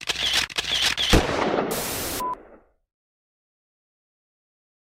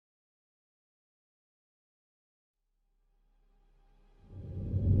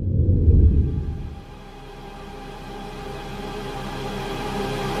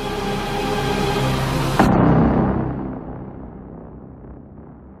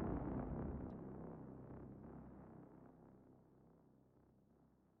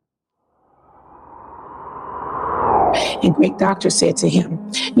And Greg doctor said to him,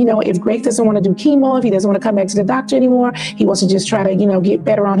 if Greg doesn't want to do chemo, if he doesn't want to come back to the doctor anymore, he wants to just try to, get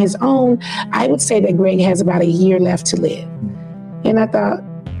better on his own, I would say that Greg has about a year left to live. And I thought,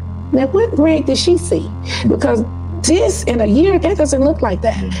 now what Greg did she see? Because this in a year, that doesn't look like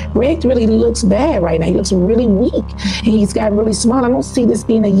that. Greg really looks bad right now. He looks really weak. And he's gotten really small. I don't see this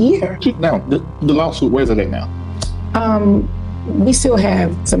being a year. Now, the lawsuit, where's it at now? We still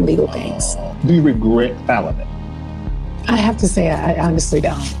have some legal things. Do you regret filing it? I have to say, I honestly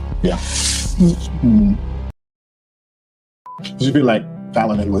don't. Yeah. Mm-hmm. Did you feel like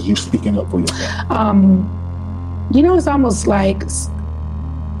filing it was you speaking up for yourself? It's almost like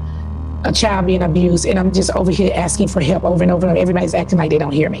a child being abused, and I'm just over here asking for help over and over and over. Everybody's acting like they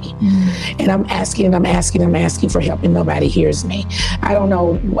don't hear me. And I'm asking for help, and nobody hears me. I don't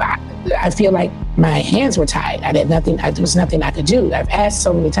know why. I feel like my hands were tied. There was nothing I could do. I've asked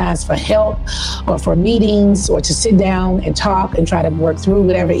so many times for help or for meetings or to sit down and talk and try to work through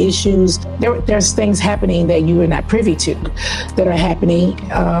whatever issues. There's things happening that you are not privy to that are happening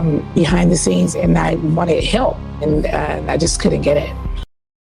behind the scenes, and I wanted help, and I just couldn't get it.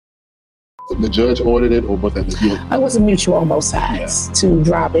 The judge ordered it, or was that the deal? It was a mutual on both sides to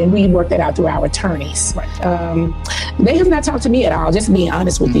drop it, and we worked that out through our attorneys. Right. They have not talked to me at all, just being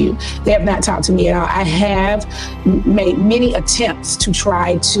honest with you. They have not talked to me at all. I have made many attempts to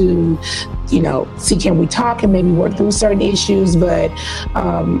try to, see can we talk and maybe work through certain issues, but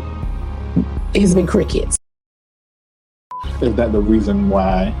it's been crickets. Is that the reason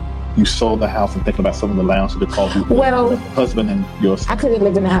why you sold the house and thinking about some of the lounge that called you well, husband and yours? I couldn't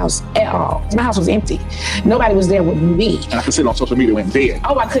live in the house at all. My house was empty. Nobody was there with me. And I could see it on social media when dead.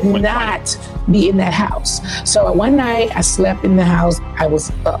 Oh, I could not be in that house. So one night I slept in the house. I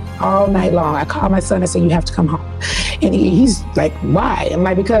was up all night long. I called my son. I said, you have to come home. And he's like, why? I'm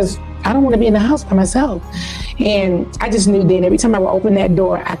like, because I don't want to be in the house by myself. And I just knew then every time I would open that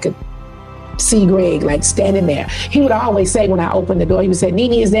door, I could see Greg like standing there. He would always say when I opened the door, he would say,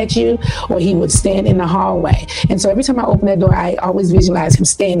 Nene, is that you? Or he would stand in the hallway. And so every time I opened that door, I always visualized him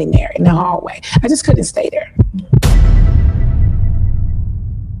standing there in the hallway. I just couldn't stay there.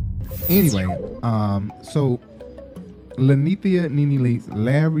 Anyway, so Lanithia Nene Leakes,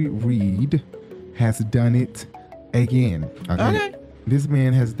 Larry Reid has done it again. Okay. This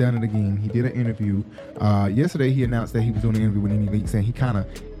man has done it again. He did an interview. Yesterday he announced that he was doing an interview with Nene Leakes, and he kind of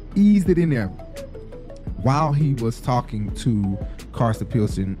eased it in there while he was talking to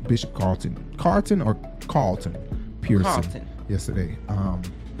Bishop Carlton Pearson yesterday.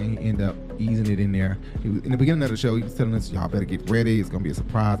 And he ended up easing it in there. He was, in the beginning of the show, he was telling us, y'all better get ready. It's going to be a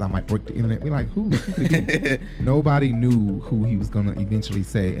surprise. I might break the internet. We're like, who? Nobody knew who he was going to eventually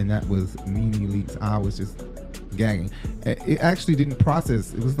say, and that was Nene Leakes. I was just gagging. It actually didn't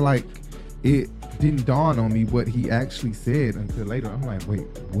process. It was like, it didn't dawn on me what he actually said until later. I'm like, wait,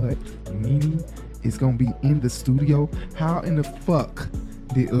 what? Nene is gonna be in the studio? How in the fuck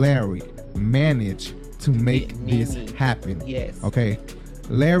did Larry manage to make this happen? Yes. Okay,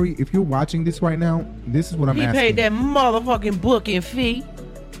 Larry, if you're watching this right now, this is what I'm asking. He paid that motherfucking booking fee.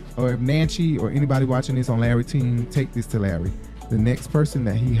 Or if Nancy or anybody watching this on Larry team, take this to Larry. The next person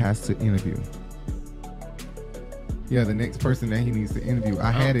that he has to interview. Yeah, the next person that he needs to interview.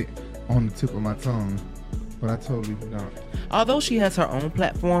 I had it on the tip of my tongue, but I totally don't. Although she has her own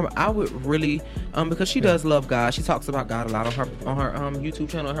platform, I would really, because she does love God. She talks about God a lot on her YouTube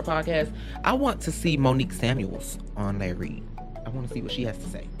channel and her podcast. I want to see Monique Samuels on Larry Reid. I want to see what she has to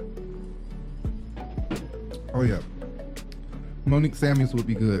say. Oh yeah, Monique Samuels would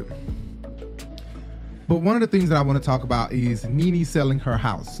be good. But one of the things that I want to talk about is Nene selling her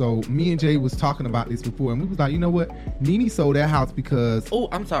house. So me and Jay was talking about this before, and we was like, you know what? Nene sold that house because... Oh,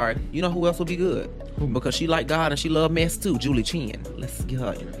 I'm sorry. You know who else would be good? Who? Because she like God and she love mess too. Julie Chen. Let's get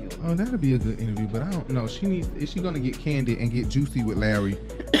her interview. Oh, that'd be a good interview, but I don't know. Is she going to get candid and get juicy with Larry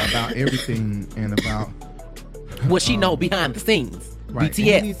about everything and about... what she know behind the scenes. Right.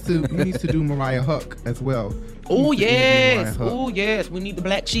 BTS. He needs to do Mariah Huck as well. Oh yes, oh yes. We need the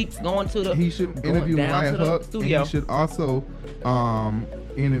black sheeps going to the. He should interview Mariah Huck, and he should also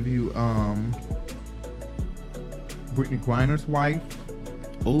interview Brittany Griner's wife.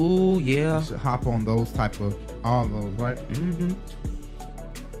 Oh yeah. He should hop on those type of all those, right? Mm-hmm.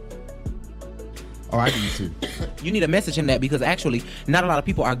 Oh, I need to. You need to message him that because actually not a lot of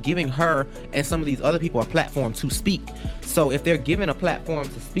people are giving her and some of these other people a platform to speak. So if they're given a platform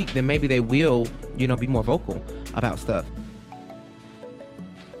to speak, then maybe they will, be more vocal about stuff.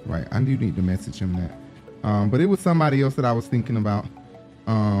 Right. I do need to message him that. But it was somebody else that I was thinking about.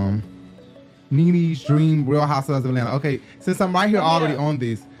 Nene's Dream Real Housewives of Atlanta. Okay, since I'm right here already on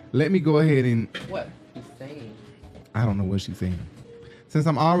this, let me go ahead and... What? He's saying. I don't know what she's saying. Since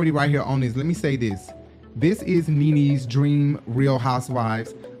I'm already right here on this, let me say this. This is Nene's Dream Real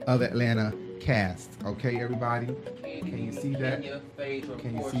Housewives of Atlanta cast. Okay, everybody? Can you see that?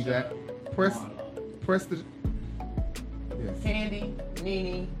 Can you see that? Press the... Yes. Candy,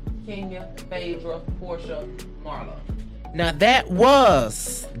 Nene, Kenya, Phaedra, Portia, Marla. Now that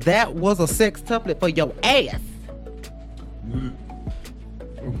was a sextuplet for your ass.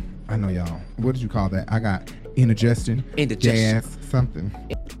 I know y'all. What did you call that? I got indigestion, gas, something.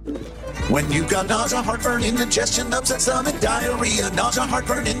 When you got nausea, heartburn, indigestion, upset stomach, diarrhea. Nausea,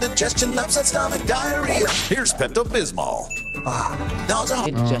 heartburn, indigestion, upset stomach, diarrhea. Here's Pepto-Bismol.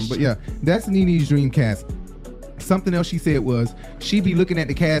 Nausea. But yeah, that's Nene's dream cast. Something else she said was she'd be looking at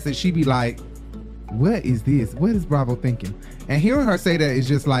the cast and she'd be like, what is this? What is Bravo thinking? And hearing her say that is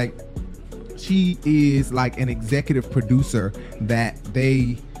just like, she is like an executive producer that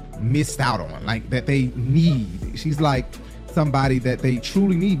they missed out on, like that they need. She's like somebody that they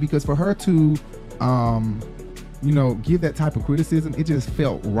truly need, because for her to give that type of criticism, it just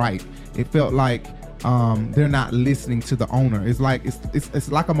felt right. It felt like they're not listening to the owner. It's like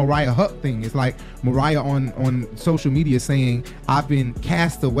it's like a Mariah Huck thing. It's like Mariah on social media saying, I've been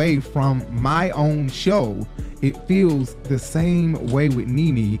cast away from my own show. It feels the same way with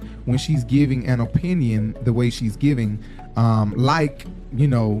Nene when she's giving an opinion the way she's giving,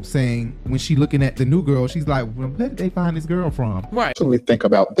 saying when she's looking at the new girl, she's like, well, where did they find this girl from? Right. Personally think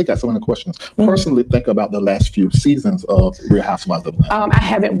about, they got so many questions. Personally think about the last few seasons of Real Housewives of Atlanta. I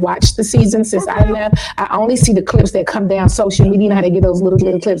haven't watched the season since I left. I only see the clips that come down social media. You know how they get those little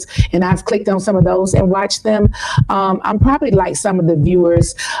clips, and I've clicked on some of those and watched them. I'm probably like some of the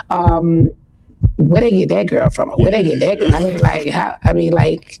viewers. Where they get that girl from? Where they get that girl?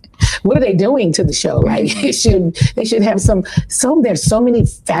 What are they doing to the show? Like, they should have there's so many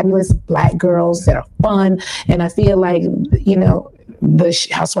fabulous Black girls that are fun, and I feel like, the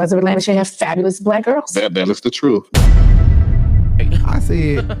Housewives of Atlanta should have fabulous Black girls. That is the truth. I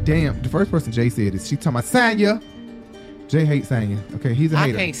said, damn, the first person Jay said is, she talking about Sanya. Jay hates Sanya. Okay, he's a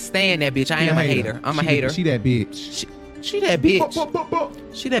hater. I can't stand that bitch. I am a hater. I'm a hater. She that bitch. She that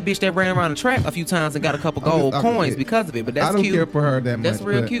bitch. She that bitch that ran around the track a few times and got a couple gold coins because of it. But that's cute. I don't care for her that much. That's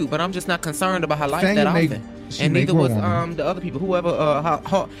real cute. But I'm just not concerned about her life that often. And neither was the other people. Whoever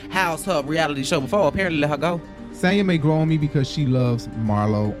housed her reality show before apparently let her go. Sanya may grow on me because she loves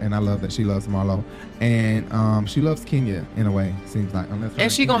Marlo, and I love that she loves Marlo, and she loves Kenya in a way. Seems like.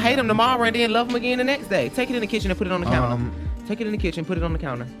 And she gonna hate him tomorrow and then love him again the next day. Take it in the kitchen and put it on the counter. Take it in the kitchen, put it on the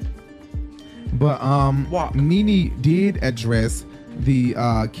counter. But Nene did address the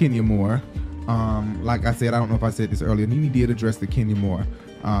Kenya Moore. Like I said, I don't know if I said this earlier. Nene did address the Kenya Moore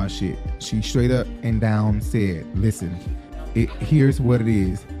shit. She straight up and down said, listen, here's what it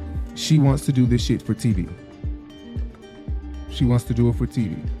is. She wants to do this shit for TV. She wants to do it for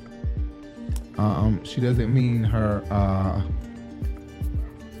TV. She doesn't mean her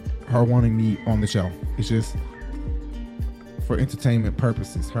wanting me on the show. It's just for entertainment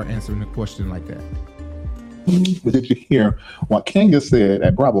purposes, her answering a question like that. But did you hear what Kenya said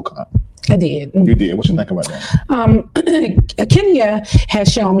at BravoCon? I did. You did. What you think about that? Kenya has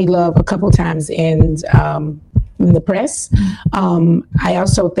shown me love a couple times in the press. I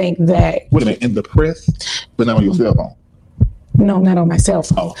also think that... Wait a minute, in the press? But not on your cell phone? No, not on my cell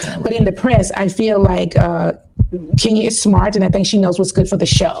phone. Okay. But in the press, I feel like Kenya is smart, and I think she knows what's good for the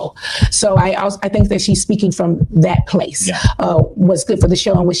show. So I think that she's speaking from that place. Yeah. What's good for the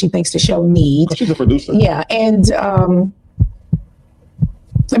show and what she thinks the show needs. Well, she's a producer. Yeah, and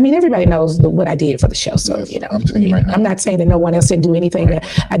everybody knows what I did for the show. So yes, I'm telling you right now. I'm not saying that no one else didn't do anything. Right.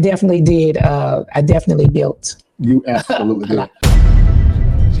 I definitely did. I definitely built. You absolutely did.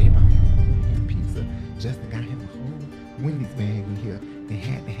 Justin got him a whole Wendy's bag in here. They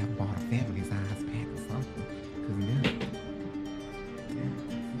had to have bought a family size pack or something.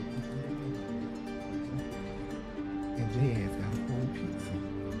 And Jay has got a whole pizza.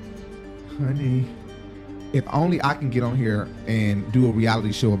 Honey, if only I can get on here and do a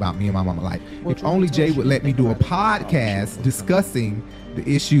reality show about me and my mama. Like, if only Jay would let me do a podcast discussing the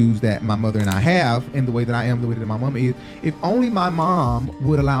issues that my mother and I have, and the way that I am, the way that my mom is. If only my mom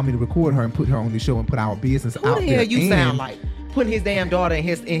would allow me to record her and put her on the show and put our business out there. Who the hell you sound like? Putting his damn daughter and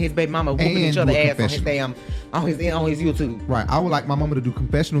his baby mama whooping each other ass on his damn on his YouTube. Right. I would like my mama to do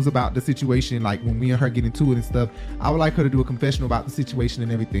confessionals about the situation, like when me and her get into it and stuff. I would like her to do a confessional about the situation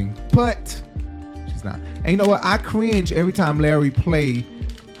and everything. But she's not. And you know what? I cringe every time Larry play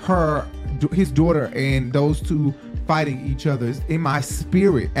his daughter and those two fighting each other. In my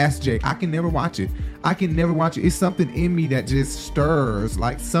spirit, ask Jay. I can never watch it. I can never watch it. It's something in me that just stirs.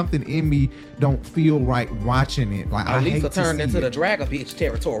 Like something in me don't feel right watching it. Like Lisa turned into the drag a bitch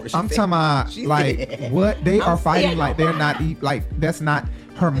territory. I'm talking about like what they are fighting like they're not like that's not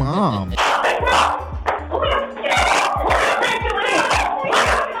her mom.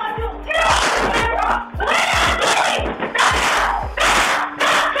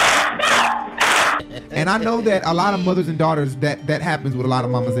 And I know that a lot of mothers and daughters, that happens with a lot of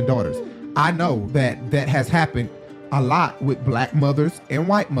mamas and daughters. I know that has happened a lot with black mothers and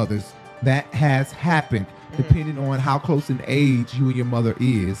white mothers. That has happened depending on how close in age you and your mother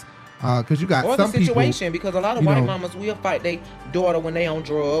is. Because you got or some the situation, people, because a lot of white mamas will fight their daughter when they on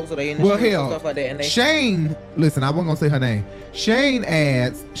drugs or they in the streets and stuff like that. And they Shane, listen, I wasn't gonna say her name. Shane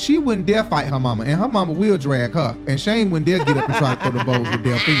adds she wouldn't dare fight her mama, and her mama will drag her, and Shane wouldn't dare get up and try to throw the bowls with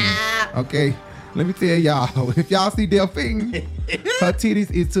Delphine. Okay, let me tell y'all, if y'all see Delphine, her titties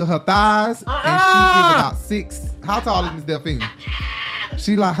is to her thighs, and she is about 6. How tall is Miss Delphine?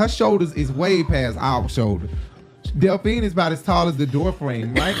 She like her shoulders is way past our shoulder. Delphine is about as tall as the door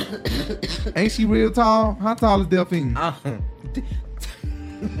frame, right? Ain't she real tall? How tall is Delphine?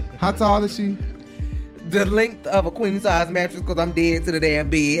 How tall is she? The length of a queen size mattress, because I'm dead to the damn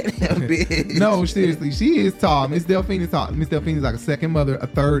bed. No, seriously, she is tall. Miss Delphine is tall. Miss Delphine is like a second mother, a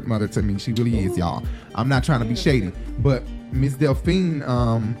third mother to me. She really is, y'all. I'm not trying to be shady, but Miss Delphine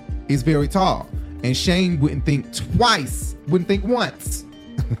is very tall, and Shane wouldn't think once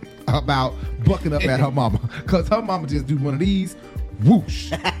about bucking up at her mama, because her mama just do one of these,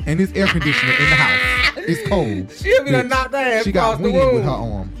 whoosh, and it's air conditioner in the house. It's cold. She'll be knocked down. She got winged with her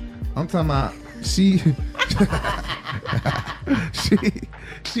arm. I'm talking about she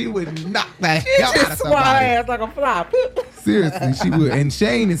would knock the hell out of somebody. Ass like a fly. Seriously, she would. And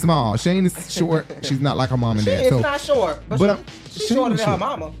Shane is small. Shane is short. She's not like her mom and dad. She's not short, but she's shorter than her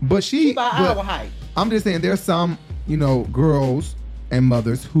mama. But she's about our height. I'm just saying, there's some, girls and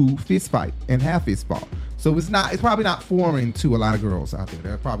mothers who fist fight and have fist fought. So it's probably not foreign to a lot of girls out there.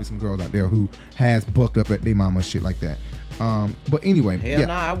 There are probably some girls out there who has bucked up at their mama, shit like that. But anyway, hell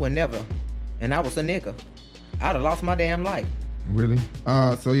nah, I would never. And I was a nigga. I'd have lost my damn life. Really?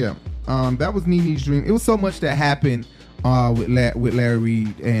 So yeah, that was Nene's dream. It was so much that happened with Larry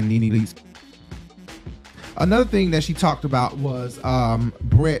Reid and Nene Leakes. Another thing that she talked about was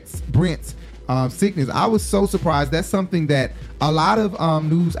Brent's sickness. I was so surprised. That's something that a lot of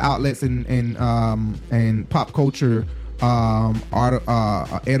news outlets and pop culture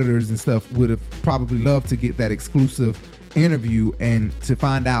editors and stuff would have probably loved to get that exclusive interview and to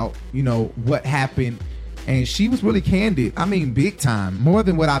find out, what happened. And she was really candid. I mean, big time, more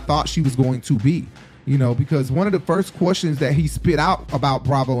than what I thought she was going to be. Because one of the first questions that he spit out about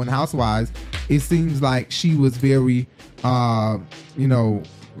Bravo and Housewives, it seems like she was very,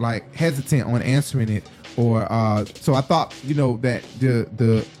 like hesitant on answering it, or so I thought, that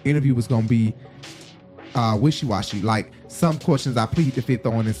the interview was gonna be wishy-washy. Like some questions I plead the fifth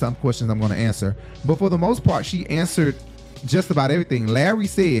on, and some questions I'm gonna answer. But for the most part, she answered just about everything. Larry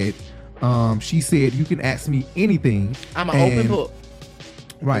said, she said, "You can ask me anything. I'm an open book."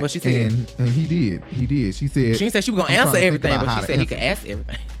 Right. What she said. And he did. She said, she didn't say she was gonna answer everything, but she said he could ask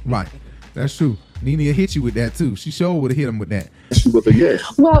everything. Right. That's true. Nene will hit you with that too. She sure would have hit him with that.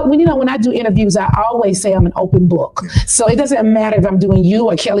 Well, when I do interviews, I always say I'm an open book. So it doesn't matter if I'm doing you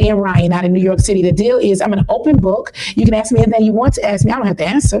or Kelly and Ryan out in New York City. The deal is I'm an open book. You can ask me anything you want to ask me. I don't have to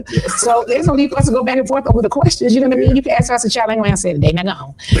answer. So there's no need for us to go back and forth over the questions. You know what I mean? You can ask us a child, I ain't gonna answer it today. Now go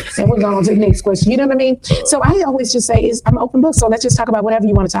on. And we're going on to the next question. You know what I mean? So I always just say I'm an open book. So let's just talk about whatever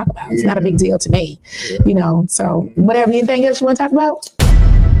you want to talk about. It's not a big deal to me. So whatever, anything else you want to talk about?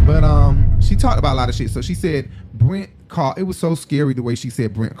 But she talked about a lot of shit. So she said Brent called. It was so scary the way she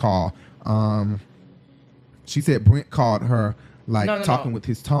said Brent called. She said Brent called her talking with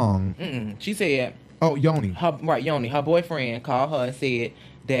his tongue. She said, "Oh, Yoni." Yoni. Her boyfriend called her and said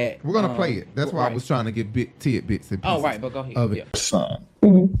that we're gonna play it. That's why I was trying to get tidbits and pieces. Oh, right, but go ahead. Of it. Yeah. Son,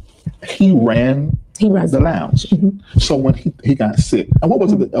 he ran the lounge. So when he got sick, and what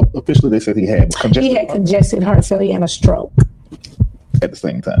was it officially they said he had? He had congested heart failure and a stroke at the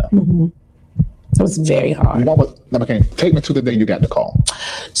same time. So it's very hard. Take me to the day you got the call.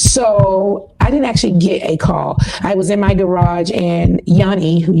 So I didn't actually get a call. I was in my garage and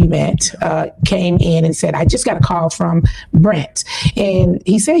Yanni, who you met, came in and said, I just got a call from Brent. And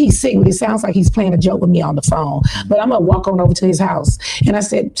he said he's sick, but it sounds like he's playing a joke with me on the phone. But I'm going to walk on over to his house. And I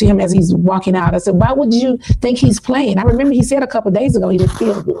said to him as he's walking out, I said, why would you think he's playing? I remember he said a couple of days ago he didn't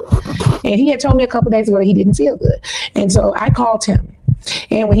feel good. And he had told me a couple of days ago that he didn't feel good. And so I called him.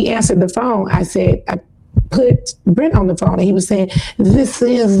 And when he answered the phone, I said, I put Brent on the phone and he was saying, "This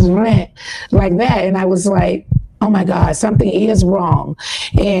is Brent," like that. And I was like, oh my God, something is wrong.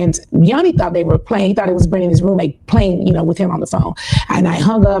 And Yanni thought they were playing. He thought it was Brent and his roommate playing, with him on the phone. And I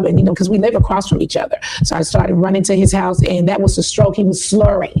hung up and, because we live across from each other. So I started running to his house and that was the stroke. He was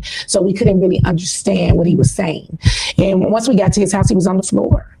slurring. So we couldn't really understand what he was saying. And once we got to his house, he was on the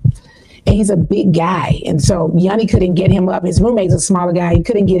floor. And he's a big guy. And so Yanni couldn't get him up. His roommate's a smaller guy. He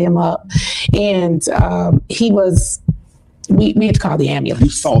couldn't get him up. And we had to call the ambulance.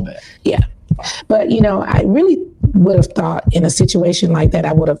 You saw that? Yeah. But, I really would have thought in a situation like that,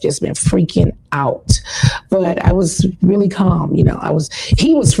 I would have just been freaking out. But I was really calm. He was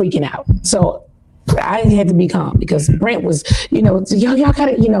freaking out. So I had to be calm because Brent was, y'all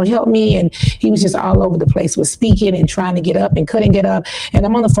gotta, help me. And he was just all over the place with speaking and trying to get up and couldn't get up. And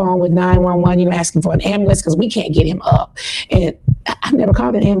I'm on the phone with 911, asking for an ambulance because we can't get him up. And I've never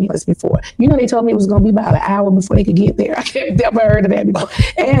called an ambulance before. They told me it was going to be about an hour before they could get there. I've never heard of that before.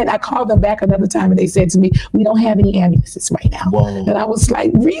 And I called them back another time and they said to me, we don't have any ambulances right now. Whoa. And I was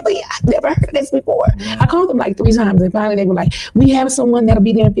like, really? I've never heard of this before. Yeah. I called them like 3 times and finally they were like, we have someone that'll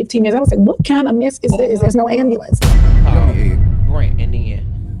be there in 15 minutes. I was like, what kind of mess is this? There's no ambulance. Brent and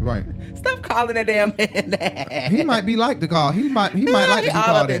Nene. Right. Stop calling that damn man that. He might be like the call. He might like to be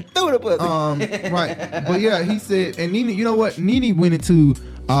called that. Through the pussy. Right. But yeah, he said, and Nene, you know what? Nene went into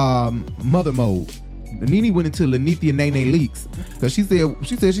mother mode. Nene went into Lanithia Nene leaks because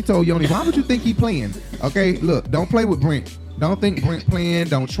she told Yoni, why would you think he playing? Okay, look, don't play with Brent. Don't think Brent playing.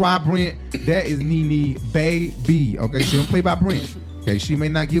 Don't try Brent. That is Nene baby. Okay, she don't play by Brent. Okay, she may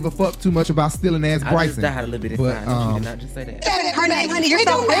not give a fuck too much about stealing ass Bryson. I just died a little bit inside. She did not just say that. Honey, you're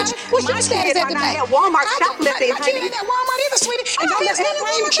so rich. What's your status at the bank? Walmart shoplifting. I can't at Walmart either, sweetie. And don't let them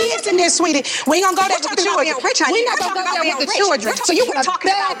bring kids in there, sweetie. We ain't gonna go there with the children. We're not gonna go there with the children. So you want to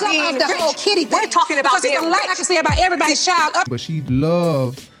back up off the whole kitty thing. We're talking about being rich. I can say about everybody's child. But she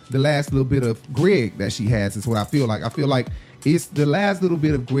loved the last little bit of Greg that she has. Is what I feel like. I feel like it's the last little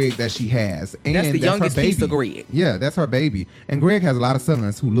bit of Greg that she has. And that's the youngest her baby. Piece of Greg. Yeah, that's her baby. And Greg has a lot of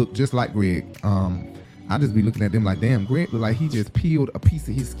sons who look just like Greg. I just be looking at them like, damn, Greg look like he just peeled a piece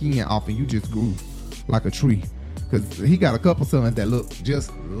of his skin off and you just grew like a tree. Because he got a couple sons that look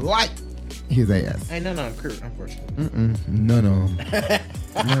just like his ass. Ain't none of them Kurt, unfortunately. None of them.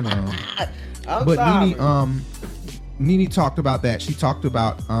 None of them. But sorry. Nene talked about that. She talked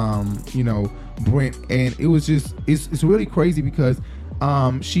about, Brent, and it was just, it's really crazy because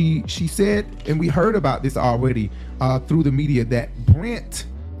she said, and we heard about this already through the media, that Brent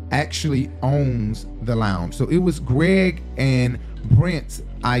actually owns the lounge. So it was Greg and Brent's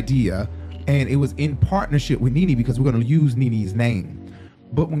idea, and it was in partnership with Nene because we're going to use Nene's name.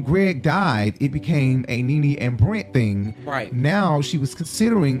 But when Greg died, it became a Nene and Brent thing. Right. Now she was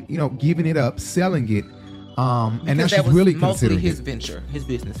considering, giving it up, selling it. And now she's really considering his venture, his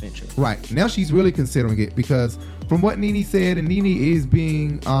business venture. Right. Now she's really considering it because from what Nene said, and Nene is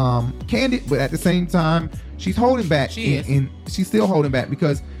being candid, but at the same time, she's holding back. She's still holding back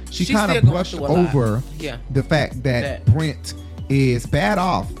because she's kind of brushed over the fact that Brent is bad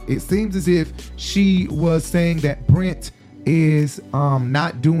off. It seems as if she was saying that Brent is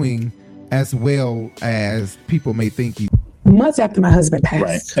not doing as well as people may think he. Months after my husband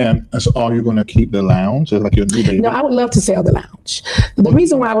passed. Right. And so are you going to keep the lounge as like your new baby? No, I would love to sell the lounge. The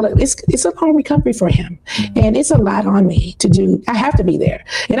reason why it's a long recovery for him. And it's a lot on me to do. I have to be there.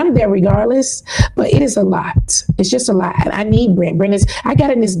 And I'm there regardless, but it is a lot. It's just a lot. I need Brent. I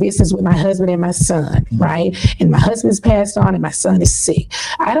got in this business with my husband and my son, right? And my husband's passed on and my son is sick.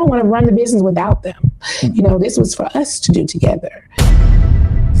 I don't want to run the business without them. This was for us to do together.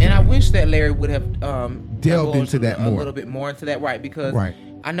 And I wish that Larry would have delved into that a little bit more into that, right? Because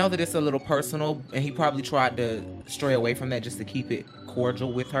I know that it's a little personal, and he probably tried to stray away from that just to keep it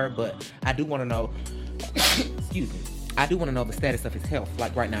cordial with her. But I do want to know, excuse me, I do want to know the status of his health.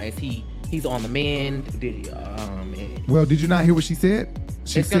 Like right now, he's on the mend? Did he? Well, did you not hear what she said?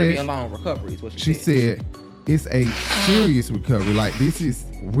 It's going to be a long recovery. Is what she said. It's a serious recovery. Like this is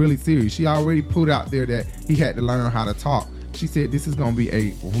really serious. She already put out there that he had to learn how to talk. She said this is going to be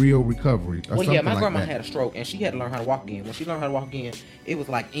a real recovery. Well, yeah, my grandma had a stroke and she had to learn how to walk again. When she learned how to walk again, it was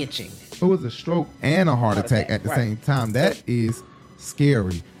like inching. It was a stroke and a heart attack at the same time. That is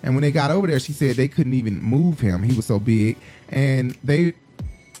scary. And when they got over there, she said they couldn't even move him. He was so big. And they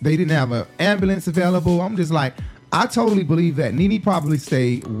didn't have an ambulance available. I'm just like, I totally believe that Nene probably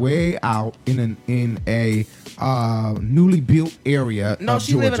stayed way out in a newly built area No, of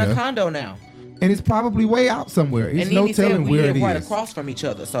she Georgia. live in a condo now. And it's probably way out somewhere. It's no telling where it is. Right across from each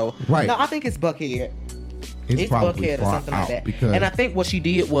other. So right. No, I think it's Buckhead. It's probably Buckhead or something like that. Because and I think what she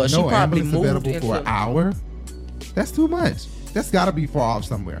did was she probably moved available for an hour. That's too much. That's got to be far off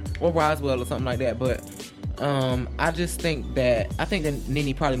somewhere. Or Roswell or something like that. But I think that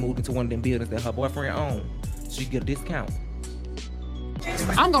Nene probably moved into one of them buildings that her boyfriend owned. So she get a discount.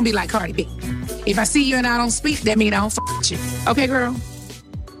 I'm going to be like Cardi B. If I see you and I don't speak, that means I don't with you. Okay, girl?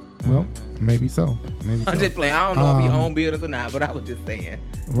 Well, maybe so. I'm just playing. I don't know if you own buildings or not, but I was just saying.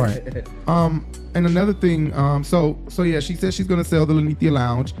 Right. And another thing, so yeah, she said she's gonna sell the Lenithia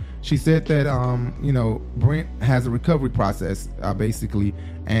Lounge. She said that Brent has a recovery process, basically,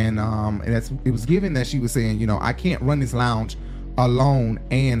 and it was given that she was saying, I can't run this lounge alone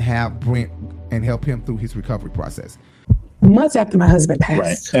and have Brent and help him through his recovery process. Months after my husband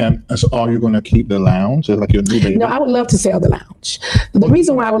passed. Right. And so are you going to keep the lounge? It's like your new baby? No, I would love to sell the lounge. The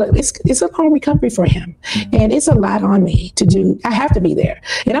reason why it's a long recovery for him. And it's a lot on me to do. I have to be there.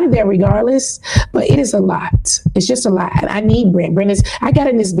 And I'm there regardless, but it is a lot. It's just a lot. I need Brent. I got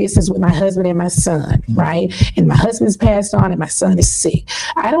in this business with my husband and my son, right? And my husband's passed on and my son is sick.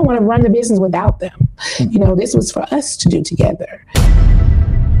 I don't want to run the business without them. This was for us to do together.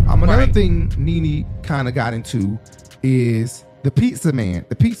 Another thing Nene kind of got into is the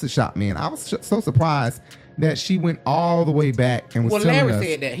pizza shop man. I was so surprised that she went all the way back and was telling us. Larry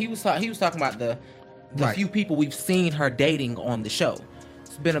said that he was talking about the few people we've seen her dating on the show.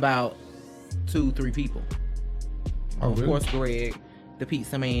 It's been about 2-3 people. Oh, really? Of course, Greg, the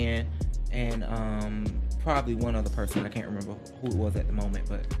pizza man, and probably one other person. I can't remember who it was at the moment,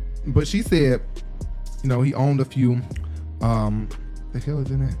 but she said, he owned a few. The hell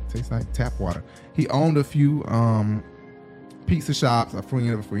is in it? Tastes like tap water. He owned a few pizza shops, a friend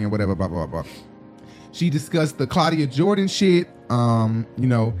of a friend, whatever, blah, blah, blah. She discussed the Claudia Jordan shit.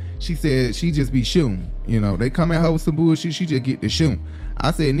 She said she just be shooting. They come at her with some bullshit, she just get the shoot.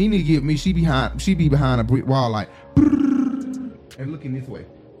 I said, Nene give me, she be behind a brick wall like, and looking this way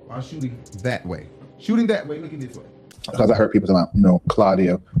while shooting that way. Shooting that way, looking this way. Because I heard people talking about,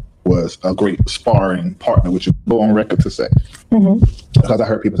 Claudia was a great sparring partner, which you go on record to say. Because I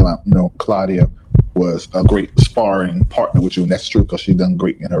heard people talking about, Claudia was a great sparring partner with you, and that's true because she done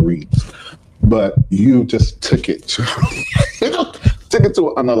great in her reads. But you just took it to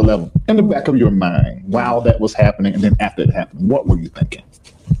another level. In the back of your mind, while that was happening, and then after it happened, what were you thinking?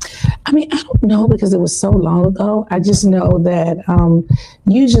 I don't know because it was so long ago. I just know that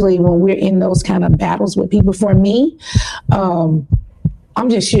usually when we're in those kind of battles with people, for me, I'm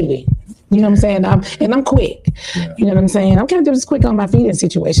just shooting. You know what I'm saying? I'm quick. Yeah. You know what I'm saying? I'm kind of just quick on my feet in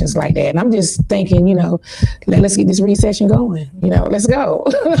situations like that. And I'm just thinking, let's get this recession going. Let's go.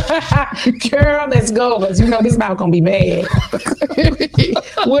 Girl, let's go. Because this about going to be bad.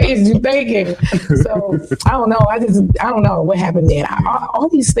 What is you thinking? So, I don't know. I don't know what happened then. All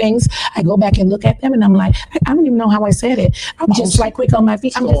these things, I go back and look at them and I'm like, I don't even know how I said it. I'm just like quick on my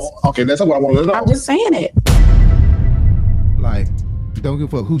feet. Okay, that's what I want to know. I'm just saying it. Like, don't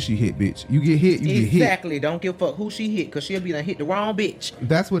give a fuck who she hit, bitch. You get hit, you get hit. Exactly. Don't give a fuck who she hit, because she'll be done hit the wrong bitch.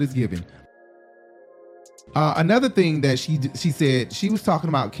 That's what it's giving. Another thing that she said, she was talking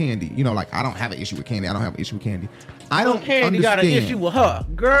about Candy. I don't have an issue with Candy. I don't have an issue with Candy. I don't Candy understand. Got an issue with her.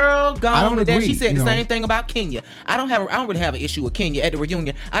 Girl, gone with that. She said the same thing about Kenya. I don't really have an issue with Kenya at the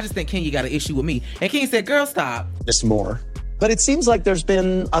reunion. I just think Kenya got an issue with me. And Kenya said, girl, stop. Just more. But it seems like there's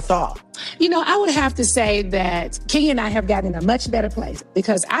been a thaw. I would have to say that Kenya and I have gotten in a much better place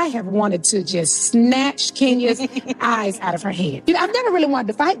because I have wanted to just snatch Kenya's eyes out of her head. I've never really wanted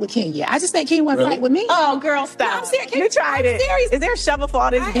to fight with Kenya. I just think Kenya wanted to fight with me. Oh, girl, stop. No, I'm serious. You tried it. Serious. Is there a shovel for all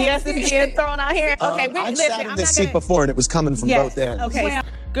this BS that's being thrown out here? Okay, I've sat in this seat before and it was coming from both ends. Okay. Well,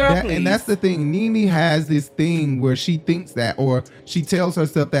 girl, please. And that's the thing. Nene has this thing where she thinks that, or she tells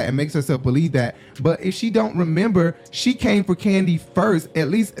herself that and makes herself believe that. But if she don't remember, she came for Candy first. At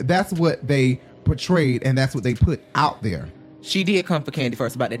least that's what they portrayed, and that's what they put out there. She did come for Candy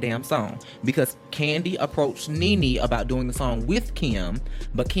first about that damn song because Candy approached Nene about doing the song with Kim,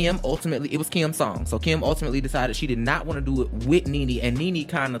 but it was Kim's song. So Kim ultimately decided she did not want to do it with Nene, and Nene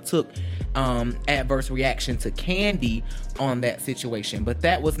kind of took adverse reaction to Candy on that situation. But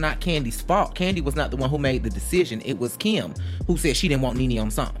that was not Candy's fault. Candy was not the one who made the decision. It was Kim who said she didn't want Nene on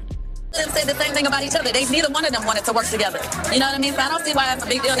the song. Them said the same thing about each other. Neither one of them wanted to work together. You know what I mean? So I don't see why that's a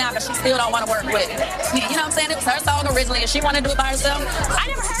big deal now because she still don't want to work with me. You know what I'm saying? It was her song originally and she wanted to do it by herself.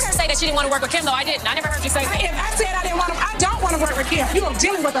 I never heard her say that she didn't want to work with Kim, though. I didn't. I never heard you say that. If I said I don't want to work with Kim, you're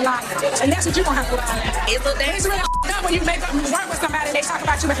dealing with a liar. And that's what you're going to have to do. It's really up when you work with somebody and they talk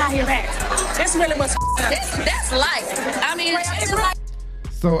about you behind your back. That's really what's that's life. I mean, it's like.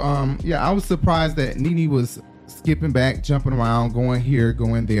 So, I was surprised that Nene was skipping back, jumping around, going here,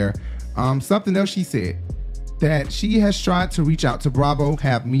 going there. Something else she said. that she has tried to reach out to Bravo,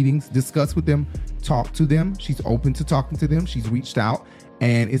 have meetings, discuss with them, talk to them. She's open to talking to them. She's reached out,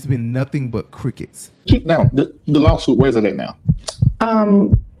 and it's been nothing but crickets. Now, the lawsuit, where's it at now?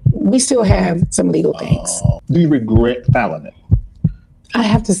 We still have some legal things. Do you regret filing it? I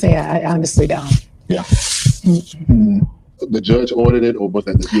have to say, I honestly don't. Yeah. Mm-hmm. The judge ordered it, or was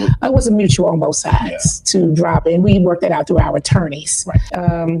that the It was a mutual on both sides to drop it, and we worked that out through our attorneys.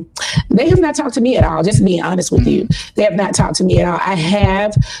 Right. They have not talked to me at all, just being honest with you. They have not talked to me at all. I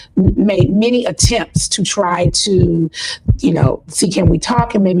have made many attempts to try to, see can we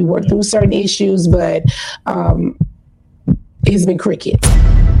talk and maybe work through certain issues, but it's been crickets.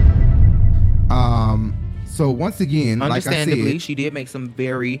 So once again, understandably, like I said, she did make some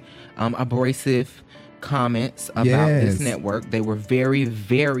very abrasive comments about this network. They were very,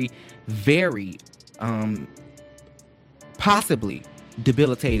 very, very possibly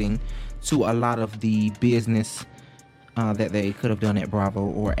debilitating to a lot of the business that they could have done at Bravo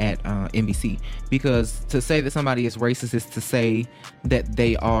or at NBC. Because to say that somebody is racist is to say that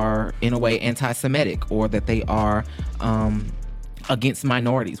they are in a way anti-Semitic, or that they are against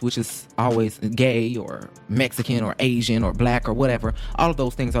minorities, which is always gay or Mexican or Asian or black or whatever. All of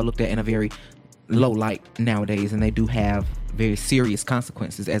those things are looked at in a very low light nowadays, and they do have very serious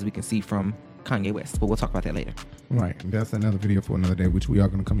consequences, as we can see from Kanye West. But we'll talk about that later. Right. That's another video for another day, which we are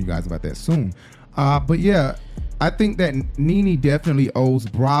going to come to you guys about that soon. But yeah, I think that Nene definitely owes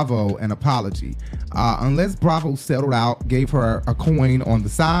Bravo an apology. Unless Bravo settled out, gave her a coin on the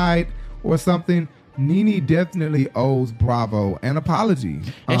side or something, Nene definitely owes Bravo an apology.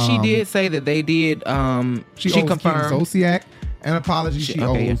 And she did say that they did. She confirmed. Kim Zolciak an apology. She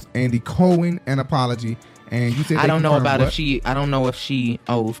owes Andy Cohen an apology. And you said I don't know about what? I don't know if she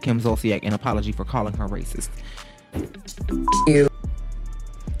owes Kim Zolciak an apology for calling her racist.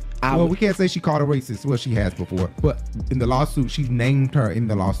 Well, we can't say she called her racist. Well, she has before, but in the lawsuit, she named her in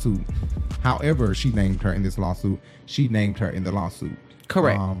the lawsuit. However, she named her in this lawsuit. She named her in the lawsuit.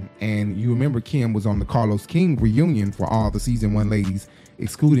 Correct. And you remember Kim was on the Carlos King reunion for all the season 1 ladies,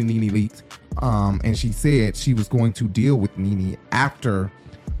 excluding Nene Leakes. And she said she was going to deal with Nene after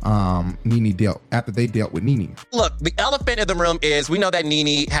they dealt with Nene. Look, the elephant in the room is we know that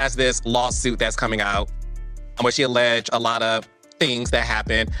Nene has this lawsuit that's coming out where she alleged a lot of things that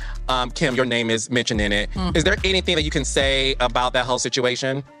happened. Kim, your name is mentioned in it. Is there anything that you can say about that whole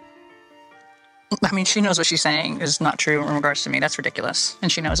situation? I mean, she knows what she's saying is not true in regards to me. That's ridiculous. And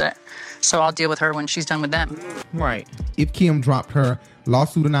she knows it. So I'll deal with her when she's done with them. Right. If Kim dropped her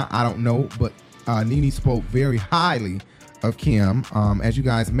lawsuit or not, I don't know. But Nene spoke very highly of Kim. As you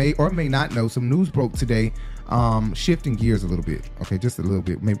guys may or may not know, some news broke today, shifting gears a little bit. Okay, just a little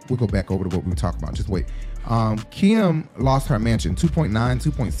bit. Maybe we'll go back over to what we were talking about. Just wait. Kim lost her mansion, $2.9,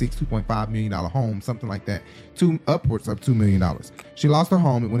 $2.6, $2.5 million home, something like that. Upwards of $2 million. She lost her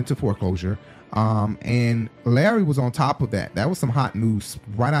home. It went into foreclosure. And Larry was on top of that. That was some hot news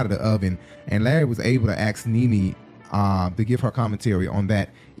right out of the oven. And Larry was able to ask Nene to give her commentary on that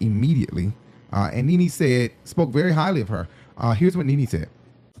immediately. And Nene spoke very highly of her. Here's what Nene said.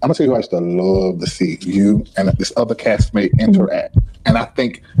 I'm gonna tell you, I used to love to see you and this other castmate interact, and I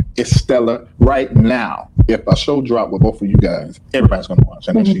think it's stellar right now. If a show dropped with both of you guys, everybody's gonna watch,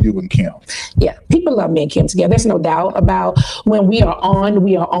 and that's you and Kim. Yeah, people love me and Kim together. There's no doubt about when we are on,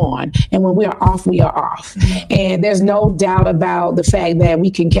 and when we are off, we are off. And there's no doubt about the fact that we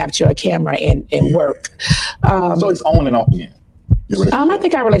can capture a camera and work. So it's on and off again. I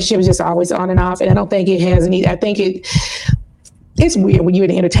think our relationship is just always on and off, and I don't think it has any. I think it's weird when you're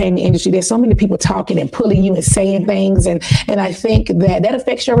in the entertainment industry. There's so many people talking and pulling you and saying things, and I think that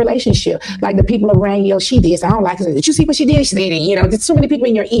affects your relationship. Like the people around you, she did. I don't like it. Did you see what she did? She did it. There's so many people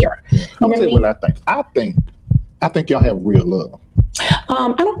in your ear. I'll tell you what I think. I think y'all have real love.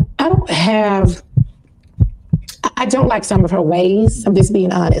 I don't like some of her ways. I'm just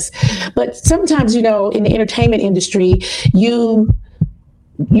being honest. But sometimes, in the entertainment industry,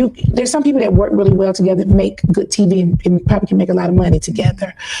 there's some people that work really well together, make good TV, and probably can make a lot of money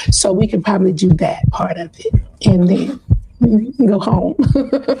together. So we could probably do that part of it and then go home.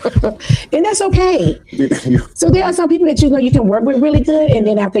 And that's okay. So there are some people that you can work with really good, and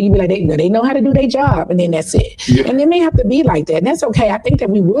then after you be like, they know how to do their job, and then that's it. Yeah. And they may have to be like that, and that's okay. I think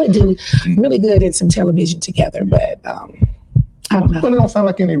that we would do really good in some television together, but I don't know. But it don't sound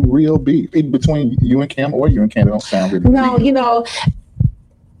like any real beef between you and Kim or you and Kim. It don't sound really beef.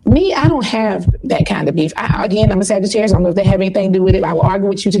 Me, I don't have that kind of beef. I'm a Sagittarius. I don't know if they have anything to do with it. I will argue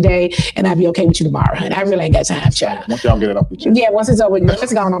with you today, and I'll be okay with you tomorrow, honey. I really ain't got time, child. Once y'all get it off the chest. Yeah, once it's over,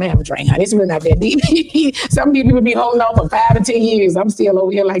 let's go on and have a drink, honey. It's really not that deep. Some of these people be holding on for 5 to 10 years. I'm still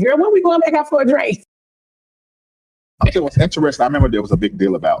over here like, girl, when we going back out for a drink? I'll tell you what's interesting. I remember there was a big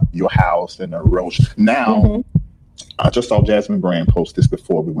deal about your house and the roast. Now, I just saw Jasmine Brand post this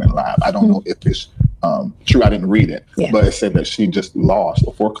before we went live. I don't know if it's true. I didn't read it, but it said that she just lost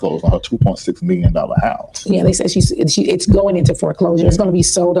or foreclosed on her $2.6 million house. Yeah, they said it's going into foreclosure. It's going to be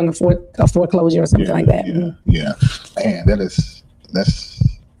sold on a foreclosure or something like that. Yeah. And that's.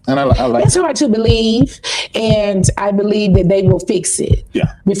 And I like that's hard to believe, and I believe that they will fix it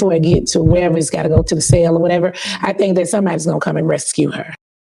before it gets to wherever it's got to go to the sale or whatever. I think that somebody's going to come and rescue her.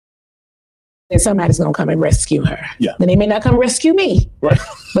 Yeah. Then they may not come rescue me, but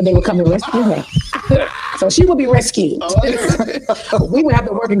they will come and rescue her. So she will be rescued. We will have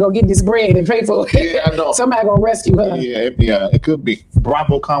to work and go get this bread and pay for it. Yeah, I know. Somebody going to rescue her. Yeah, it could be.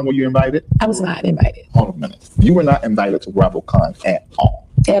 BravoCon, were you invited? I was not invited. Hold on a minute. You were not invited to BravoCon at all.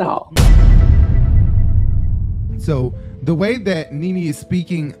 At all. So the way that Nene is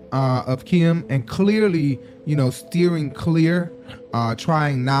speaking of Kim and clearly, steering clear,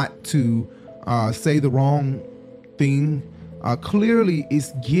 trying not to say the wrong thing, clearly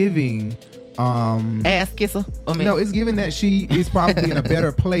is giving ass kisser. No, it's giving that she is probably in a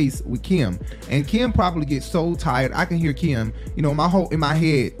better place with Kim, and Kim probably gets so tired. I can hear Kim, in my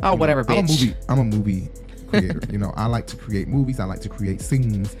head. Oh, whatever, bitch. I'm a movie creator. I like to create movies. I like to create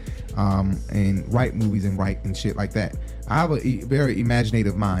scenes, and write movies and shit like that. I have a very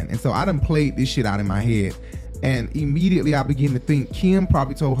imaginative mind, and so I done played this shit out in my head. And immediately I begin to think Kim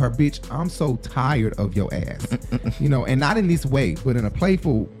probably told her, bitch, I'm so tired of your ass. And not in this way, but in a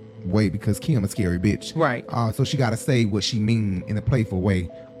playful way, because Kim a scary bitch. Right. So she got to say what she mean in a playful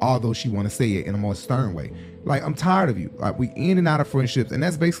way, although she want to say it in a more stern way. Like, I'm tired of you. Like, we in and out of friendships. And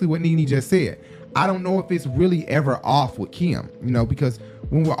that's basically what Nene just said. I don't know if it's really ever off with Kim, because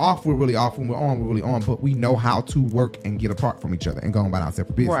when we're off, we're really off. When we're really on. But we know how to work and get apart from each other and go about our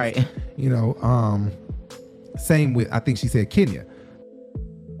separate business. Right. Same with, I think she said, Kenya.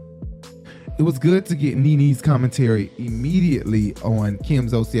 It was good to get Nene's commentary immediately on Kim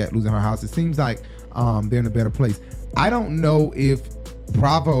Zolciak losing her house. It seems like they're in a better place. I don't know if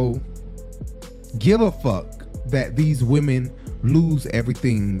Bravo give a fuck that these women lose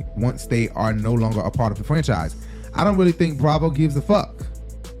everything once they are no longer a part of the franchise. I don't really think Bravo gives a fuck.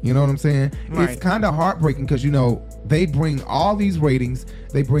 You know what I'm saying? Right. It's kind of heartbreaking because, they bring all these ratings,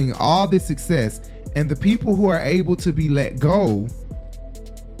 they bring all this success, and the people who are able to be let go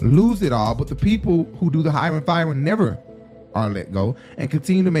lose it all, but the people who do the hire and fire never are let go and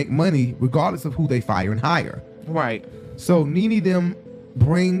continue to make money regardless of who they fire and hire. Right. So Nene them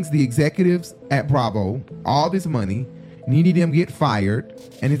brings the executives at Bravo all this money. Nene them get fired,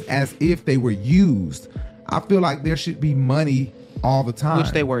 and it's as if they were used. I feel like there should be money all the time.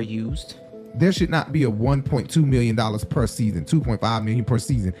 Which they were used. There should not be a $1.2 million per season, $2.5 million per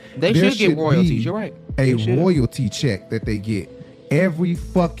season. There should get royalties. You're right. A royalty check that they get every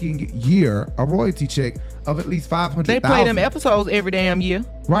fucking year, a royalty check of at least $500,000. They play them episodes every damn year.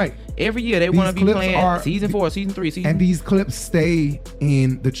 Right. Every year they want to be playing season 4, season 3, season. And these clips stay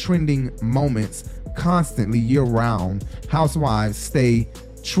in the trending moments constantly year round. Housewives stay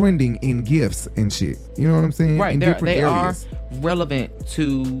trending in gifts and shit. You know what I'm saying? Right. In different they areas. Are relevant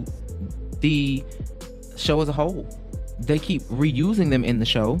to the show as a whole. They keep reusing them in the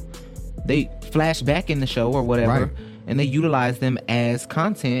show. They flash back in the show or whatever, and they utilize them as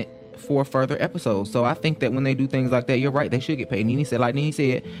content for further episodes. So I think that when they do things like that, you're right, they should get paid. Nene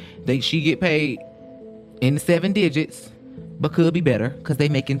said, she get paid in the 7 digits, but could be better because they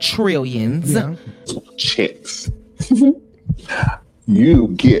making trillions. Yeah. Checks. You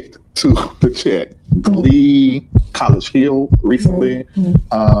get to the check. Glee, College Hill recently,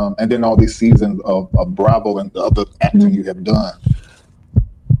 and then all these seasons of Bravo and the other acting you have done.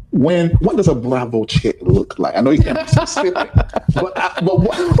 What does a Bravo check look like? I know you can't be specific, but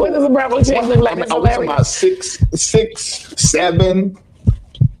what does a Bravo check look like? Are we talking about 6, 7?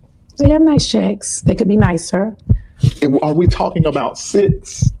 They have nice checks. They could be nicer. Are we talking about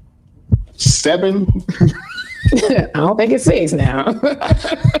 6, 7? I don't think it's 6 now.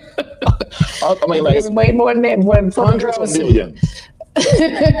 I mean, like, it's way more than that. Hundreds of millions.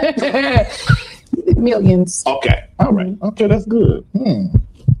 Millions. Okay. All right. Okay, that's good.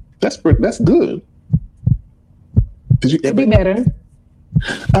 That's good. Did you Could be better.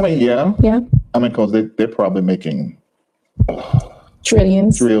 I mean, yeah. Yeah. I mean, because they're probably making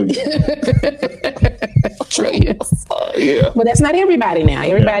trillions. Trillions. Yeah. But that's not everybody now.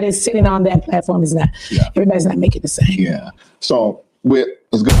 Everybody's sitting on that platform is not. Yeah. Everybody's not making the same. Yeah. So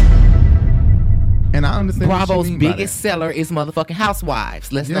it's good. And I understand Bravo's biggest seller is motherfucking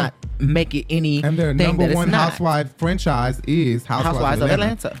Housewives. Let's not make it any. And their number one housewife franchise is Housewives of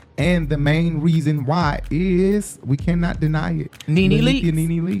Atlanta. And the main reason why is we cannot deny it. Nene Leakes.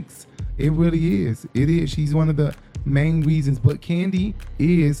 Nene Leakes. It really is. It is. She's one of the main reasons. But Kandi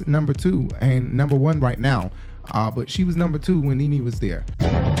is number 2 and number 1 right now. But she was number 2 when Nene was there.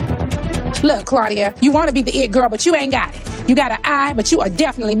 Look, Claudia, you want to be the it girl, but you ain't got it. You got an I, but you are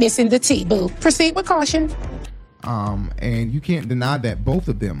definitely missing the T, boo. Proceed with caution. And you can't deny that both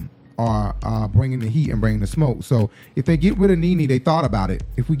of them are bringing the heat and bringing the smoke. So if they get rid of Nene, they thought about it.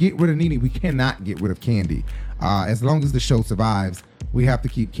 If we get rid of Nene, we cannot get rid of Kandi. As long as the show survives, we have to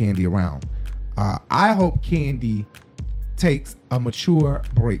keep Kandi around. I hope Kandi takes a mature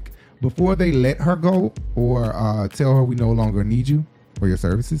break before they let her go or tell her we no longer need you for your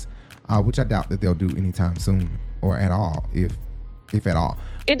services, which I doubt that they'll do anytime soon or at all, if at all.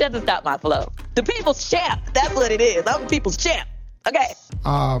 It doesn't stop my flow. The people's champ. That's what it is. I'm the people's champ. Okay.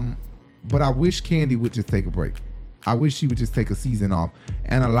 But I wish Kandi would just take a break. I wish she would just take a season off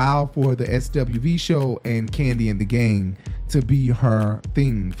and allow for the SWV show and Kandi and the Gang to be her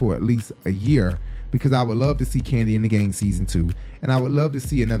thing for at least a year, because I would love to see Kandi and the Gang season 2, and I would love to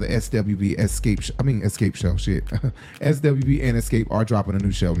see another SWV Escape show. Shit. SWV and Escape are dropping a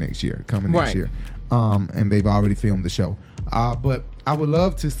new show next year, next year. And they've already filmed the show. But I would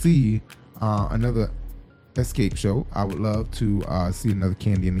love to see another Escape show. I would love to see another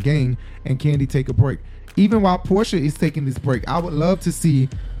Kandi and the Gang, and Kandi take a break. Even while Portia is taking this break, I would love to see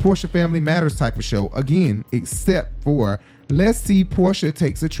Portia Family Matters type of show again, except for let's see Portia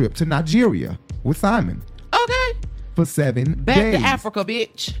takes a trip to Nigeria with Simon. Okay. For 7 days. Back to Africa,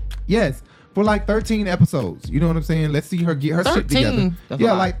 bitch. Yes. For like 13 episodes. You know what I'm saying? Let's see her get her shit together.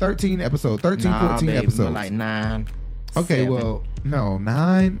 Yeah, like 13 episodes. 13, 14 episodes. Like 9. Okay, 7. well, no,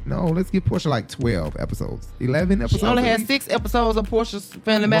 9. No, let's give Portia like 12 episodes. 11 episodes. She only had 6 episodes of Portia's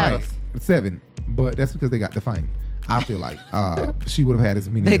Family Matters. Right. 7. But that's because they got defined. I feel like she would have had as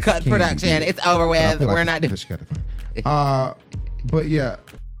many. They cut production. It's over with. We're not doing. She got defined. But yeah.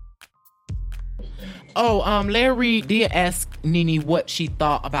 Oh, Larry Reid did ask Nene what she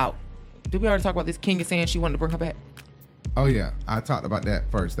thought about. Did we already talk about this? Kenya saying she wanted to bring her back. Oh yeah, I talked about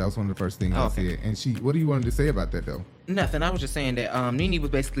that first. That was one of the first things I said. And what do you wanted to say about that though? Nothing. I was just saying that Nene was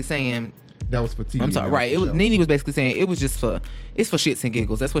basically saying that was for TV. I'm sorry, right? Nene was basically saying it was just for shits and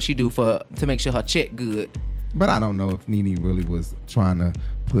giggles. That's what she do to make sure her check good. But I don't know if Nene really was trying to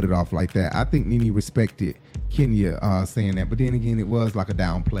put it off like that. I think Nene respected Kenya saying that, but then again, it was like a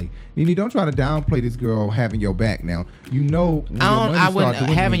downplay. Nene, don't try to downplay this girl having your back. Now you know when I wouldn't.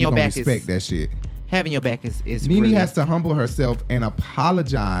 Having your back respect that shit. Having your back is Nene really, has to humble herself and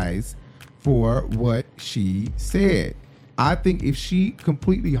apologize for what she said. I think if she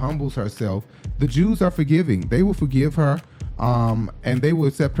completely humbles herself, the Jews are forgiving. They will forgive her, and they will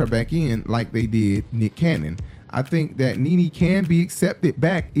accept her back in like they did Nick Cannon. I think that Nene can be accepted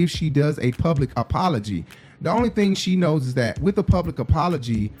back if she does a public apology. The only thing she knows is that with a public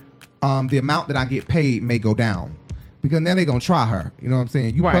apology, the amount that I get paid may go down, because now they're going to try her. You know what I'm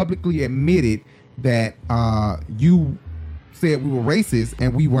saying? You publicly admitted that you said we were racist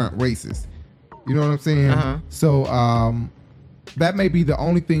and we weren't racist. You know what I'm saying? Uh-huh. So that may be the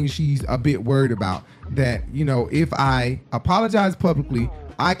only thing she's a bit worried about. That, you know, if I apologize publicly,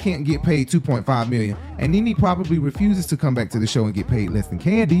 I can't get paid $2.5 million. And Nene probably refuses to come back to the show and get paid less than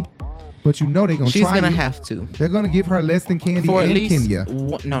Kandi. But you know they're going to try. She's going to have to. They're going to give her less than Kandi for and at least Kenya.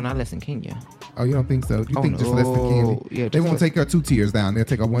 No, not less than Kenya. Oh, you don't think so? You think just less than Kandi? Yeah, they won't take her 2 tiers down. They'll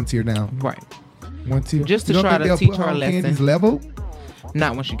take her 1 tier down. Right. 1 tier. Just to try to teach her a lesson. Candy's level?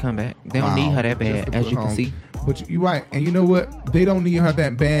 Not when she come back. They don't need her that bad, as you can see. But you're right. And you know what? They don't need her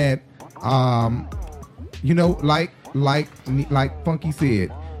that bad. You know, like Funky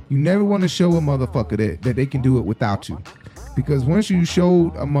said, you never want to show a motherfucker that they can do it without you. Because once you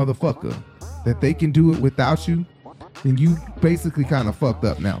showed a motherfucker that they can do it without you, then you basically kind of fucked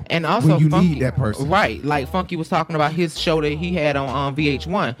up now. And also, when you Funky, need that person. Right. Like Funky was talking about his show that he had on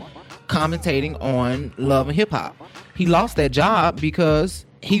VH1, commentating on Love and Hip Hop. He lost that job because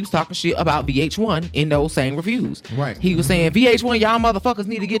he was talking shit about VH1 in those same reviews. Right. He was saying, VH1, y'all motherfuckers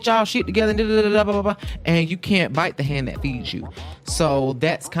need to get y'all shit together, blah, blah, blah, and you can't bite the hand that feeds you. So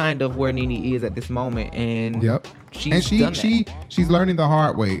that's kind of where Nene is at this moment. And yep. She's learning the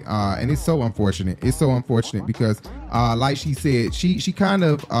hard way, and it's so unfortunate. It's so unfortunate because, like she said, she kind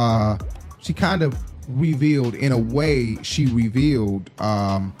of revealed in a way. She revealed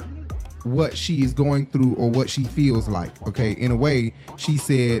what she is going through or what she feels like. Okay, in a way, she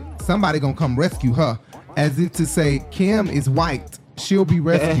said somebody gonna come rescue her, as if to say Kim is white, she'll be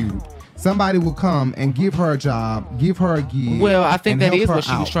rescued. Somebody will come and give her a job, give her a gig. Well, I think that help is her what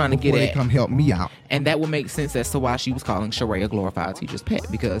she was out trying to get before at. They come help me out. And that would make sense as to why she was calling Sheree a glorified teacher's pet,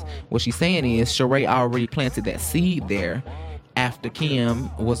 because what she's saying is Sheree already planted that seed there after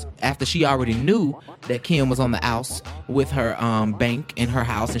she already knew that Kim was on the outs with her bank in her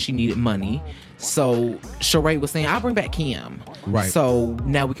house and she needed money. So Sheree was saying, I'll bring back Kim. Right. So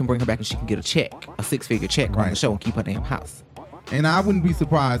now we can bring her back and she can get a check, a 6-figure check on the show and keep her damn house. And I wouldn't be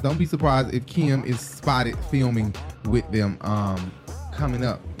surprised. Don't be surprised if Kim is spotted filming with them coming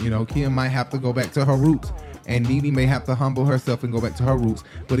up. You know, Kim might have to go back to her roots, and Nene may have to humble herself and go back to her roots.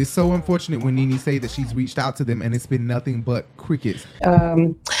 But it's so unfortunate when Nene say that she's reached out to them and it's been nothing but crickets.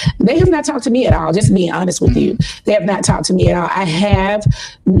 They have not talked to me at all, just being honest with you. They have not talked to me at all. I have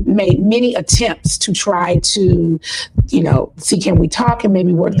made many attempts to try to, see, can we talk and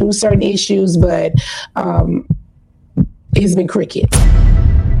maybe work through certain issues, but it's been crickets.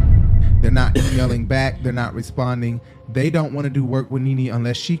 They're not emailing back. They're not responding. They don't want to do work with Nene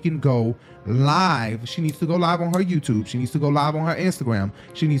unless she can go live. She needs to go live on her YouTube. She needs to go live on her Instagram.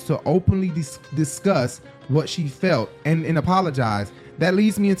 She needs to openly discuss what she felt and apologize. That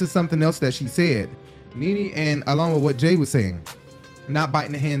leads me into something else that she said. Nene, and along with what Jay was saying, not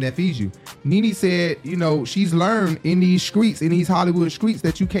biting the hand that feeds you. Nene said, she's learned in these streets, in these Hollywood streets,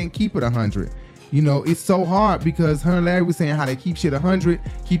 that you can't keep it 100. It's so hard because her and Larry was saying how they keep shit 100.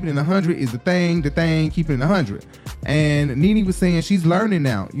 Keeping it 100 is the thing, keeping it 100. And Nene was saying she's learning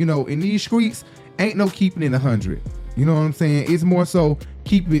now. In these streets, ain't no keeping it 100. You know what I'm saying? It's more so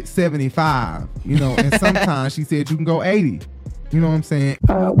keep it 75. And sometimes she said you can go 80. You know what I'm saying?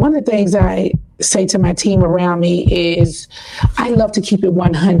 One of the things I say to my team around me is I love to keep it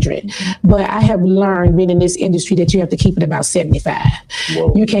 100, but I have learned being in this industry that you have to keep it about 75.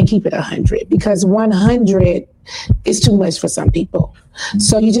 Whoa. You can't keep it 100 because 100 is too much for some people.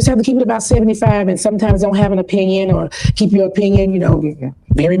 So you just have to keep it about 75, and sometimes don't have an opinion or keep your opinion,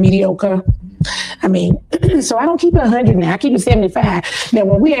 very mediocre. I mean, so I don't keep it 100 now. I keep it 75. Now,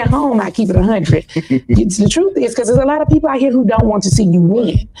 when we're at home, I keep it 100. The truth is, because there's a lot of people out here who don't want to see you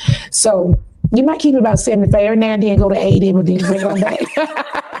win. So you might keep it about 75. Every now and then go to 80, but then you bring it on back.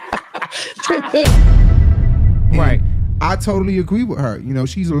 Right. I totally agree with her.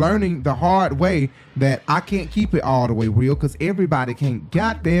 She's learning the hard way that I can't keep it all the way real because everybody can't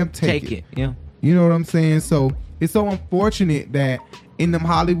goddamn take it. Yeah. You know what I'm saying? So it's so unfortunate that in them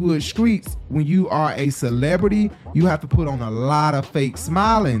Hollywood streets, when you are a celebrity, you have to put on a lot of fake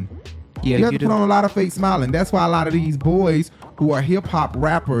smiling. Yeah, you have to put on a lot of fake smiling. That's why a lot of these boys who are hip hop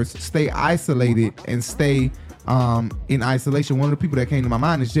rappers stay isolated and stay in isolation. One of the people that came to my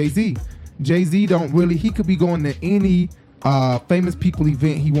mind is Jay-Z. Jay-Z he could be going to any famous people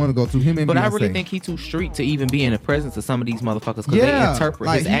event he want to go to. Him and But Beyonce. I really think he too street to even be in the presence of some of these motherfuckers because they interpret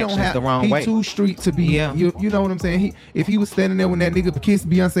his actions the wrong way. He too street to be. Yeah. You know what I'm saying? If he was standing there when that nigga kissed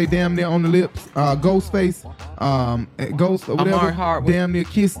Beyonce damn near on the lips, Ghostface, Ghost or whatever, damn near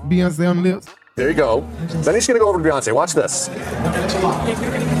kissed Beyonce on the lips. There you go. Then he's gonna go over to Beyonce. Watch this.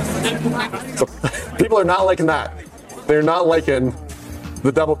 So, people are not liking that. They're not liking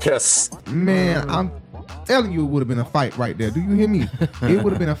the double kiss. Man, I'm telling you, it would have been a fight right there. Do you hear me? It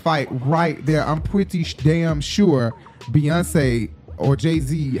would have been a fight right there. I'm pretty damn sure Beyonce or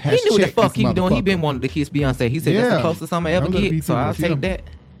Jay-Z has He knew what the fuck he was doing. He motherfucker. been wanting to kiss Beyonce. He said that's the closest I'm ever get, so I'll take that.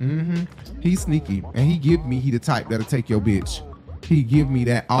 Mm-hmm. He's sneaky, and he the type that'll take your bitch. He give me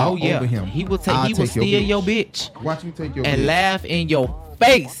that all over him. He will steal your bitch. Watch me take your and bitch. laugh in your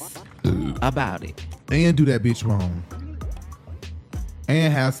face about it. And do that bitch wrong.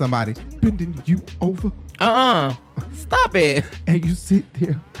 And have somebody bending you over. Stop it. And you sit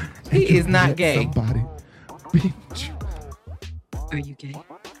there. He is not gay. Somebody bend you. Are you gay?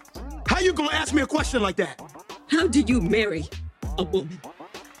 How you gonna ask me a question like that? How do you marry a woman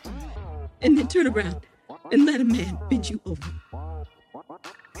and then turn around and let a man bend you over?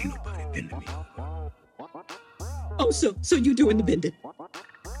 Ain't nobody bending me over. Oh, so you doing the bending?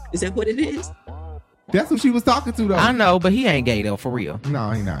 Is that what it is? That's who she was talking to, though. I know, but he ain't gay, though, for real.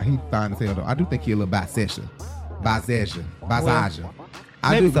 No, he not. He fine as hell, though. I do think he a little bisexual. Bisexual.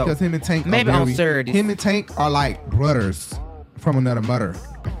 I do, because him and Tank maybe are on Saturdays. Him and Tank are like brothers from another mother.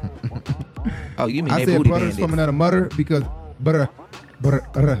 Oh, you mean I they said booty brothers bandits. from another mother because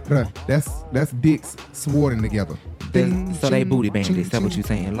that's dicks swording together. Ding, So they ching, booty bandits. ching, Is that what ching. you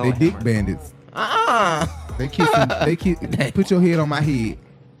saying? They Lord dick have bandits. mercy. They kissing. They kiss. Put your head on my head.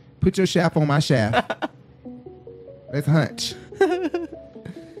 Put your shaft on my shaft. Let's hunch.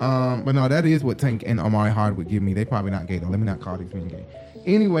 But no, that is what Tank and Omari Hard would give me. They probably not gay though. Let me not call these men gay.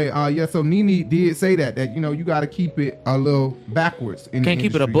 Anyway, so Nene did say that you got to keep it a little backwards. Can't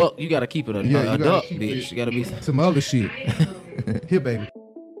keep it a buck. You got to keep it a duck, bitch. You got to be some other shit. Here, baby.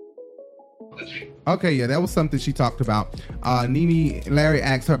 Okay, yeah, that was something she talked about. Larry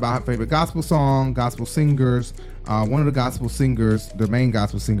asked her about her favorite gospel song, gospel singers. One of the gospel singers, the main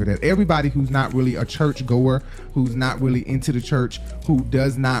gospel singer, that everybody who's not really a church goer, who's not really into the church,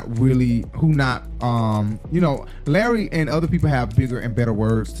 Larry and other people have bigger and better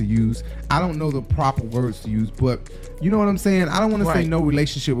words to use. I don't know the proper words to use, but you know what I'm saying? I don't want to say no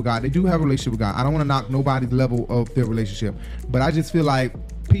relationship with God. They do have a relationship with God. I don't want to knock nobody's level of their relationship, but I just feel like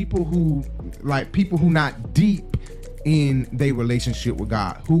people who not deep in their relationship with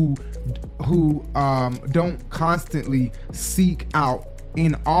God, who don't constantly seek out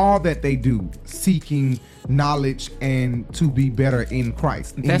in all that they do, seeking knowledge and to be better in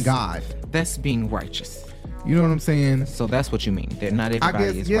Christ, in God. That's being righteous. You know what I'm saying? So that's what you mean. That not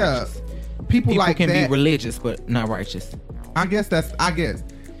everybody is righteous. People like can that, be religious but not righteous. I guess. But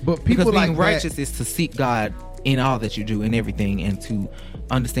people because being like righteous that, is to seek God in all that you do and everything, and to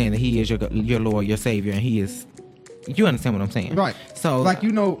understand that He is your Lord, your Savior, and He is. You understand what I'm saying, right? So, like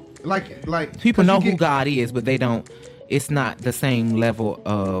people know who God is, but they don't. It's not the same level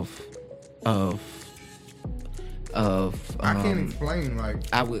of. I can't explain. Like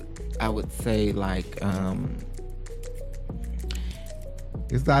I would say like.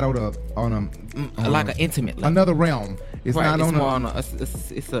 It's not on like an intimate level. Another realm. It's right, not it's on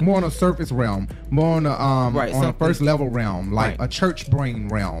it's more on a surface realm, more on a first level realm, like right. a church brain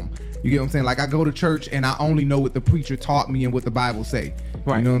realm. You get what I'm saying? Like I go to church and I only know what the preacher taught me and what the Bible say.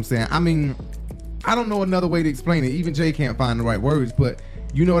 Right. You know what I'm saying? I mean, I don't know another way to explain it. Even Jay can't find the right words, but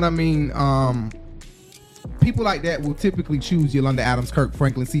you know what I mean? People like that will typically choose Yolanda Adams, Kirk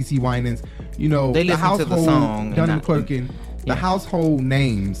Franklin, CeCe Winans, they listen to the song, Donnie McClurkin, the household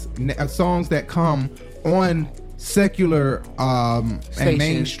names, songs that come on secular and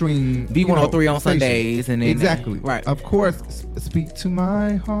mainstream B103 on Sundays, and then exactly right. Of course, speak to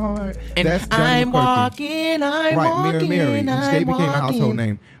my heart. And that's I'm walking. Mary. They became a household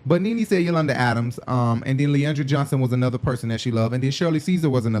name. But Nene said Yolanda Adams, and then Leandra Johnson was another person that she loved, and then Shirley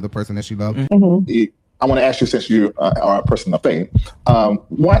Caesar was another person that she loved. Mm-hmm. I want to ask you, since you are a person of faith, who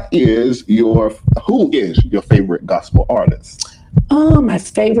is your favorite gospel artist? Oh, my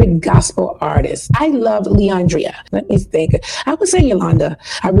favorite gospel artist. I love Leandria. Let me think. I would say Yolanda.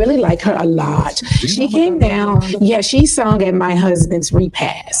 I really like her a lot. She came down. Yeah, she sung at my husband's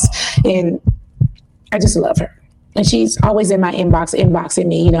repast. And I just love her. And she's always in my inboxing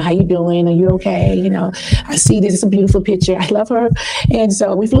me, how you doing? Are you okay? I see this is a beautiful picture. I love her. And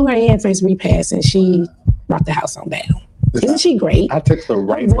so we flew her in for his repast, and she brought the house on down. Isn't she great? I texted her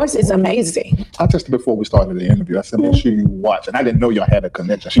right. Her voice is amazing. I texted her before we started the interview. I said, make sure you watch. And I didn't know y'all had a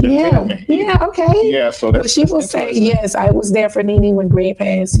connection. She didn't tell me. Yeah, okay. Yeah, so that's. She will say, yes, I was there for Nene when Greg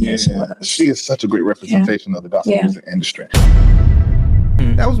passed. Yeah, she is such a great representation of the gospel music industry.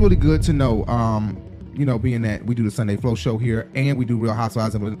 That was really good to know. Being that we do the Sunday Flow show here and we do Real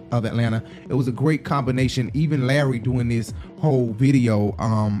Housewives of Atlanta, it was a great combination. Even Larry doing this whole video,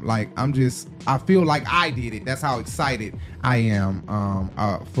 I feel like I did it. That's how excited I am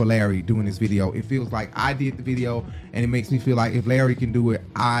for Larry doing this video. It feels like I did the video, and it makes me feel like if Larry can do it,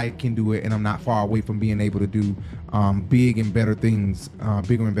 I can do it, and I'm not far away from being able to do bigger and better things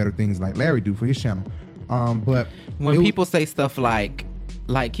like Larry do for his channel. But when people say stuff like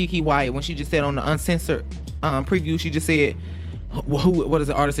Kiki Wyatt, when she just said on the uncensored preview, she just said, what is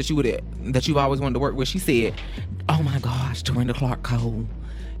the artist that you've always wanted to work with? She said, oh my gosh, Dorinda Clark Cole.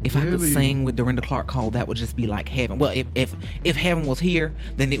 If I could sing with Dorinda Clark Cole, that would just be like heaven. Well, if heaven was here,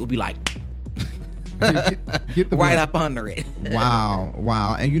 then it would be like get right up under it.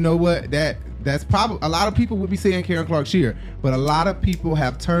 Wow. And you know what? That's probably a lot of people would be saying Karen Clark Sheard, but a lot of people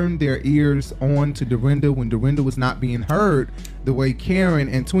have turned their ears on to Dorinda when Dorinda was not being heard the way Karen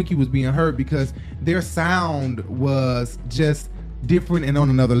and Twinkie was being heard, because their sound was just different and on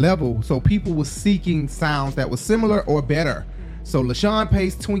another level. So people were seeking sounds that were similar or better. So LaShawn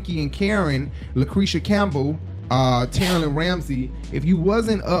Pace, Twinkie, and Karen, Lucretia Campbell, Taryn Ramsey, if you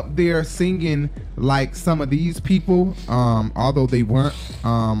wasn't up there singing like some of these people, although they weren't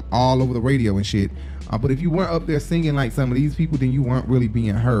all over the radio and shit, but if you weren't up there singing like some of these people, then you weren't really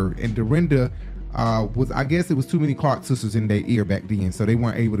being heard. And Dorinda was, I guess it was too many Clark sisters in their ear back then, so they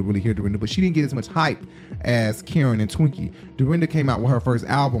weren't able to really hear Dorinda, but she didn't get as much hype as Karen and Twinkie. Dorinda came out with her first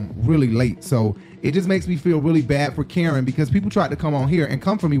album really late, so It just makes me feel really bad for Karen because people tried to come on here and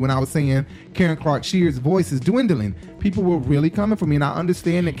come for me when I was saying Karen Clark Sheard's voice is dwindling. People were really coming for me, and I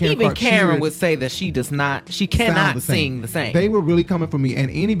understand that Karen Sheard would say that she cannot sing the same. They were really coming for me, and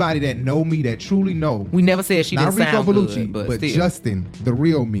anybody that know me, that truly know. We never said she didn't sound good, but still. Justin, the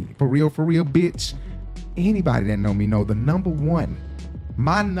real me, for real, bitch. Anybody that know me know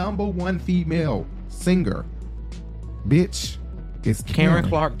my number one female singer, bitch, is Karen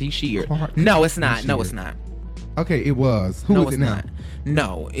Clark D. Sheard. No, it's not. No, it's not. Okay, it was. Who is it now? Not.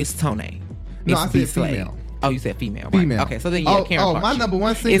 No, it's Tone. No, I said female. Oh, you said female. Right? Female. Okay, so then Karen Clark. My number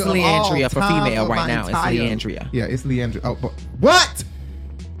one singer is Leandria for female right now. It's Leandria. Yeah, it's Leandria. Oh, but what?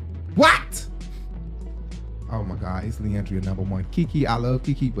 What? Oh my God, it's Leandria number one. Kiki, I love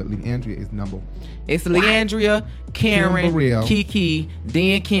Kiki, but Leandria is number one. It's Leandria, Karen, Kiki,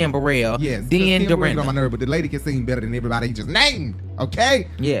 then Kim Burrell, yes, then Dorinda. On my nerve, but the lady can sing better than everybody he just named. Okay?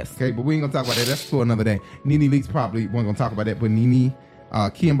 Yes. Okay, but we ain't gonna talk about that. That's for another day. Nene Leakes probably wasn't gonna talk about that, but Nene,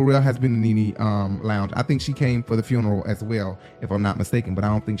 Kim Burrell has been in the Nene lounge. I think she came for the funeral as well, if I'm not mistaken, but I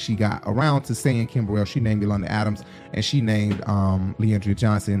don't think she got around to saying Kim Burrell. She named Yolanda Adams, and she named Leandria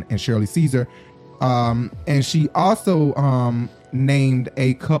Johnson and Shirley Caesar. And she also named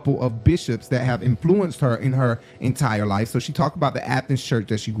a couple of bishops that have influenced her in her entire life. So she talked about the Athens church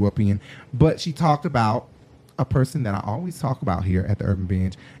that she grew up in, but she talked about a person that I always talk about here at the Urban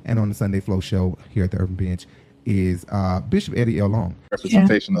Bench and on the Sunday Flow show here at the Urban Bench is Bishop Eddie L. Long.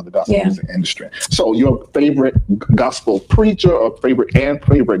 Representation of the gospel music industry. So your favorite gospel preacher or favorite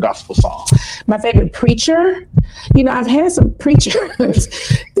gospel song? My favorite preacher? I've had some preachers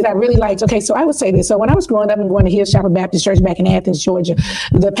that I really liked. Okay, so I would say this. So when I was growing up and going to Hills Chapel Baptist Church back in Athens, Georgia,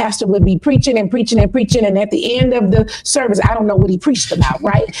 the pastor would be preaching and preaching and preaching. And at the end of the service, I don't know what he preached about,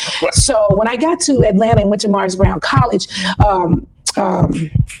 right? So when I got to Atlanta and went to Morris Brown College,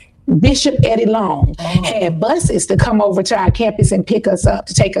 Bishop Eddie Long had buses to come over to our campus and pick us up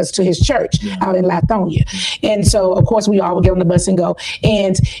to take us to his church out in Lithonia. And so, of course, we all would get on the bus and go.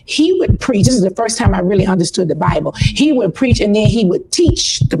 And he would preach. This is the first time I really understood the Bible. He would preach and then he would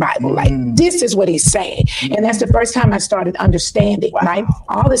teach the Bible. Like, this is what he's saying. And that's the first time I started understanding, right?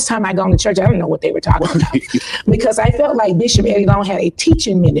 All this time I gone to church, I don't know what they were talking about because I felt like Bishop Eddie Long had a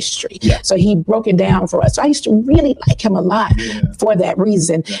teaching ministry. So he broke it down for us. So I used to really like him a lot for that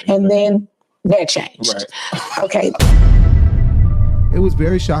reason. And then that changed. Right. Okay. It was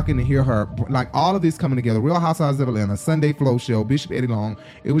very shocking to hear her, like all of this coming together. Real Housewives of Atlanta, Sunday Flow Show, Bishop Eddie Long.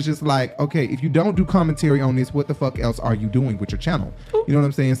 It was just like, okay, if you don't do commentary on this, what the fuck else are you doing with your channel? You know what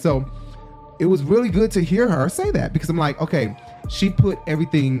I'm saying? So it was really good to hear her say that because I'm like, okay, she put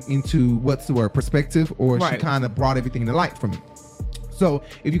everything into, what's the word, perspective, or she kind of brought everything to light for me. So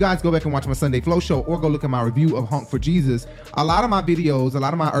if you guys go back and watch my Sunday Flow show or go look at my review of Honk for Jesus, a lot of my videos, a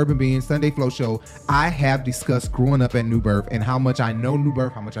lot of my Urban Being Sunday Flow show, I have discussed growing up at New Birth and how much I know New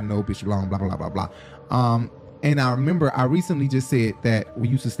Birth, how much I know Bishop Long, blah, blah, blah, blah, blah. And I remember I recently just said that we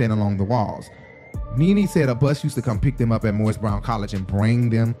used to stand along the walls. Nene said a bus used to come pick them up at Morris Brown College and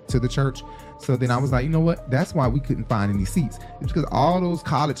bring them to the church. So then I was like, you know what? That's why we couldn't find any seats. It's because all those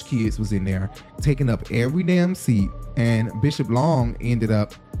college kids was in there taking up every damn seat. And Bishop Long ended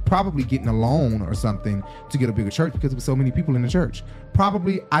up probably getting a loan or something to get a bigger church because there were so many people in the church.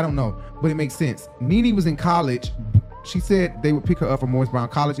 Probably, I don't know, but it makes sense. Nene was in college. She said they would pick her up from Morris Brown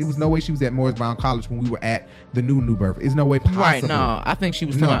College. It was no way she was at Morris Brown College when we were at the New Birth. It's no way possible. Right, no, I think she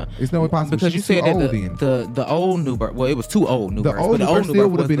was it's no way possible. Because you said that the old New Birth, well, it was too old New Birth. The old New Birth still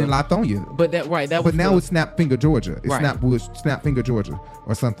would have been in Lithonia. But that, right, that was. But now it's Snapfinger, Georgia. It's Snapfinger, Georgia,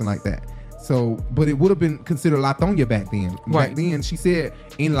 or something like that. So, but it would have been considered Lithonia back then. Right. Back then, she said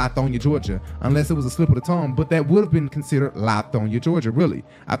in Lithonia, Georgia, unless it was a slip of the tongue, but that would have been considered Lithonia, Georgia, really.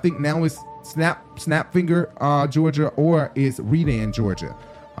 I think now it's Snapfinger, Georgia, or it's Redan, Georgia,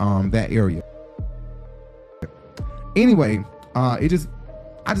 that area. Anyway, I just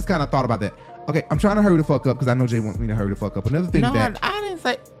kind of thought about that. Okay, I'm trying to hurry the fuck up because I know Jay wants me to hurry the fuck up. Another thing I didn't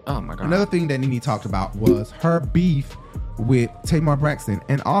say. Oh my god. Another thing that Nene talked about was her beef with Tamar Braxton,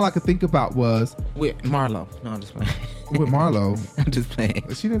 and all I could think about was with Marlo. No, I'm just playing. With Marlo. I'm just playing.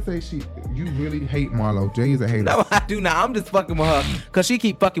 She didn't say you really hate Marlo. Jay is a hater. No, I do not. I'm just fucking with her because she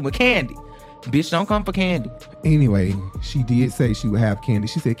keep fucking with Candy. Bitch, don't come for Candy. Anyway, she did say she would have Candy.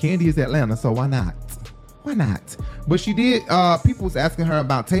 She said Candy is Atlanta, so why not? Why not? But she did, people was asking her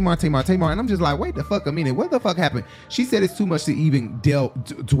about Tamar, and I'm just like, wait the fuck a minute, what the fuck happened? She said it's too much to even delve,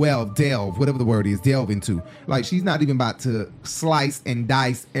 whatever the word is, delve into. Like, she's not even about to slice and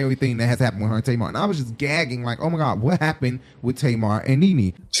dice everything that has happened with her and Tamar. And I was just gagging like, oh my God, what happened with Tamar and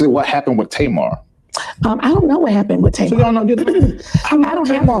Nene? So what happened with Tamar? I don't know what happened with Tamar. So y'all know,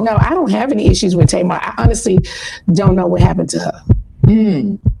 I don't have any issues with Tamar. I honestly don't know what happened to her.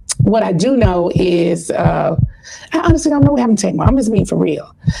 What I do know is, I honestly don't know what happened to Tamar. I'm just being for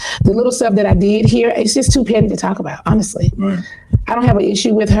real. The little stuff that I did here, it's just too petty to talk about, honestly. Right. I don't have an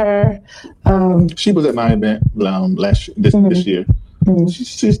issue with her. She was at my event this year.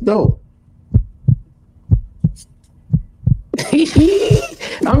 She's dope.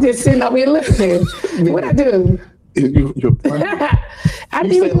 I'm just sitting up here listening. What I do? You're I you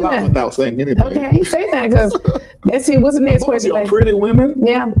didn't say a lot without saying anything. Okay, I ain't saying that because that's it. What's the next question? Your pretty women?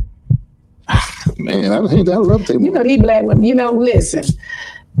 Yeah. Man, I love Tamar. You know, these black women, listen,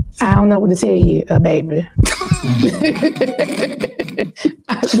 I don't know what to tell you, baby.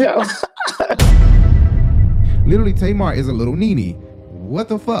 I know. Literally, Tamar is a little Nene. What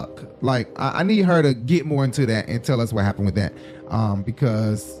the fuck? Like, I need her to get more into that and tell us what happened with that.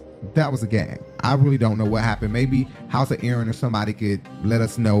 Because that was a gag. I really don't know what happened. Maybe House of Aaron or somebody could let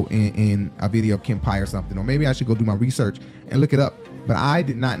us know in a video of Kim Pye or something. Or maybe I should go do my research and look it up. But I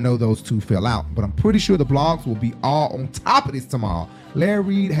did not know those two fell out. But I'm pretty sure the blogs will be all on top of this tomorrow. Larry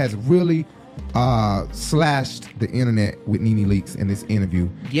Reid has really slashed the internet with Nene Leakes in this interview.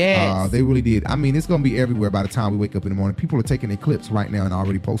 Yes. They really did. I mean, it's going to be everywhere by the time we wake up in the morning. People are taking their clips right now and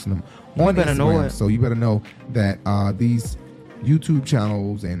already posting them on Instagram. So you better know that these YouTube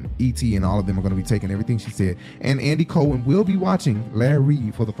channels and ET and all of them are going to be taking everything she said. And Andy Cohen will be watching Larry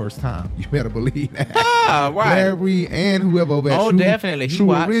Reid for the first time. You better believe that. Ah, right. Larry Reid and whoever over at definitely. He True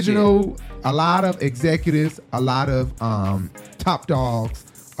watched Original, a lot of executives, a lot of top dogs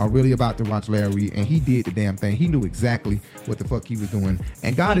are really about to watch Larry Reid, and he did the damn thing. He knew exactly what the fuck he was doing.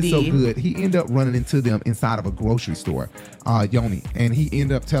 And God is so good. He ended up running into them inside of a grocery store, Yoni. And he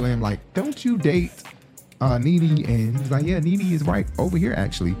ended up telling him, like, don't you date Nene? And he was like, yeah, Nene is right over here,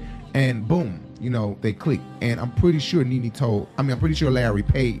 actually. And boom, they clicked. And I'm pretty sure Larry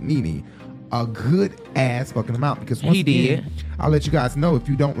paid Nene a good ass fucking amount, because once again, I'll let you guys know if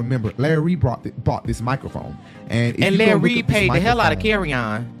you don't remember, Larry Reid bought this microphone, and Larry Reid paid the hell out of Carry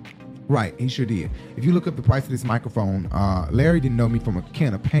On. Right, he sure did. If you look up the price of this microphone, Larry didn't know me from a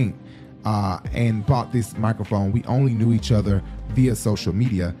can of paint, and bought this microphone. We only knew each other via social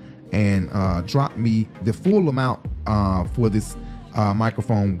media, and dropped me the full amount for this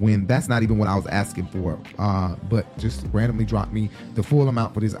microphone when that's not even what I was asking for, but just randomly dropped me the full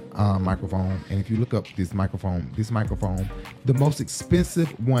amount for this microphone. And if you look up this microphone, the most expensive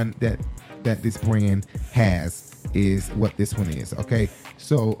one that this brand has is what this one is. Okay,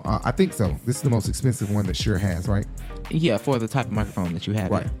 so I think so. This is the most expensive one that Shure has, right? Yeah, for the type of microphone that you have.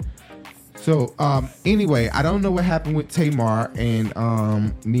 Right. So anyway, I don't know what happened with Tamar and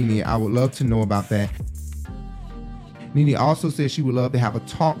Nene. I would love to know about that. Nene also said she would love to have a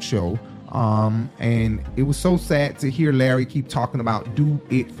talk show. And it was so sad to hear Larry keep talking about do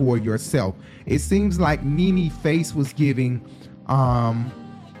it for yourself. It seems like Nene's face was giving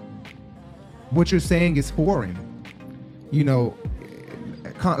what you're saying is foreign.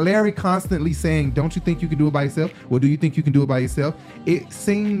 Larry constantly saying, don't you think you can do it by yourself? Well, do you think you can do it by yourself? It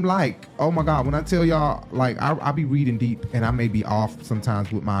seemed like, oh my God, when I tell y'all, like, I'll be reading deep, and I may be off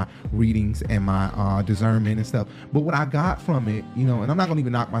sometimes with my readings and my discernment and stuff. But what I got from it, and I'm not going to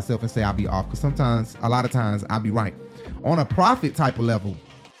even knock myself and say I'll be off, because a lot of times I'll be right. On a prophet type of level.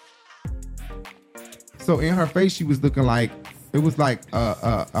 So in her face, she was looking like, it was like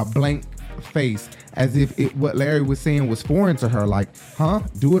a blank face, as if what Larry was saying was foreign to her. Like,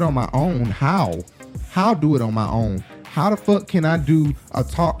 do it on my own? How do it on my own? How the fuck can I do a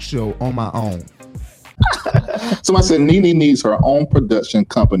talk show on my own? So I said Nene needs her own production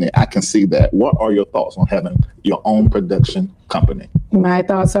company. I can see that. What are your thoughts on having your own production company? My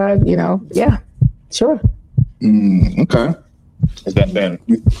thoughts are, yeah, sure. Okay. Is that then?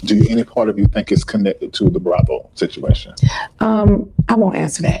 Do any part of you think it's connected to the Bravo situation? I won't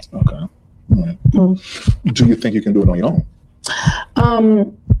answer that. Okay. Do you think you can do it on your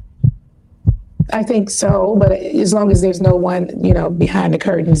own? I think so, but as long as there's no one, behind the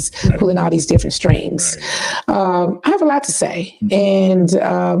curtains pulling all these different strings. I have a lot to say, and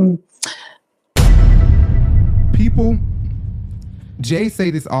people, Jay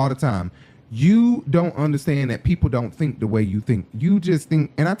say this all the time. You don't understand that people don't think the way you think. You just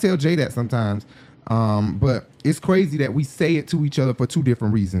think, and I tell Jay that sometimes, but it's crazy that we say it to each other for two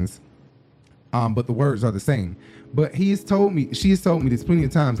different reasons. But the words are the same. But she has told me this plenty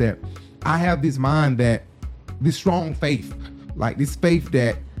of times, that I have this mind, that this strong faith, like this faith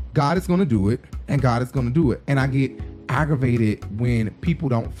that God is going to do it, and God is going to do it. And I get aggravated when people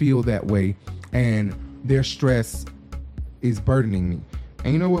don't feel that way, and their stress is burdening me.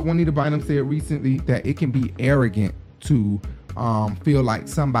 And you know what Juanita Bynum said recently? That it can be arrogant to feel like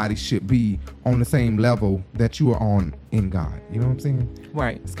somebody should be on the same level that you are on in God. You know what I'm saying?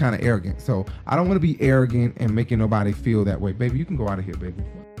 Right. It's kind of arrogant. So I don't want to be arrogant and making nobody feel that way. Baby, you can go out of here, baby.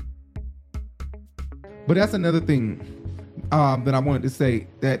 But that's another thing that I wanted to say,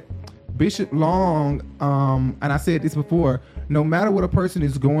 that Bishop Long, and I said this before, no matter what a person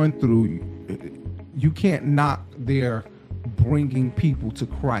is going through, you can't knock their bringing people to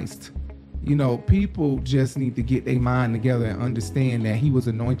Christ. You know, people just need to get their mind together and understand that he was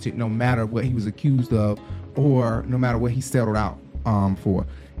anointed no matter what he was accused of or no matter what he settled out for.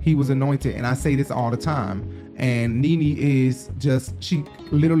 He was anointed, and I say this all the time. And Nene is she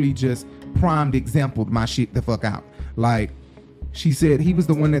literally just primed exampled my shit the fuck out. Like, she said he was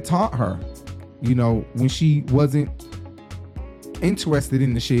the one that taught her, you know, when she wasn't interested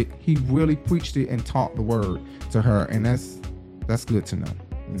in the shit, he really preached it and taught the word to her, and that's good to know.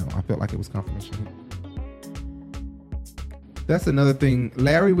 You know, I felt like it was confirmation. That's another thing.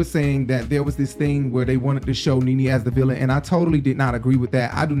 Larry was saying that there was this thing where they wanted to show Nene as the villain, and I totally did not agree with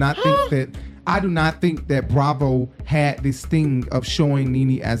that. I do not think that Bravo had this thing of showing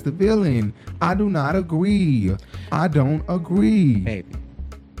Nene as the villain. I do not agree. I don't agree. Baby.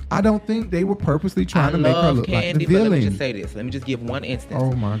 I don't think they were purposely trying to make her look like the villain. But let me just say this. Let me just give one instance.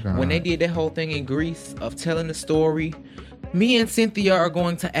 Oh my God. When they did that whole thing in Greece of telling the story, me and Cynthia are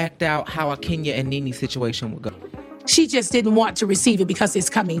going to act out how a Kenya and Nene situation would go. She just didn't want to receive it because it's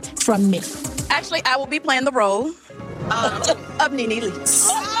coming from me. Actually, I will be playing the role of Nene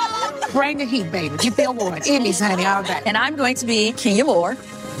Leakes. Bring the heat, baby. Get the award. Emmys, honey, all that. And I'm going to be Kenya Moore.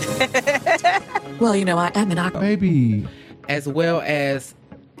 Well, you know, I am an actor. Baby. As well as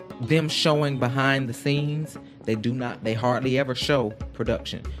them showing behind the scenes, they hardly ever show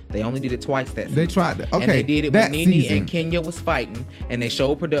production. They only did it twice that season. They tried to. Okay, and they did it when Nene season. and Kenya was fighting, and they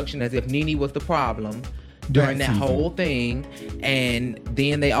showed production as if Nene was the problem during that whole thing. And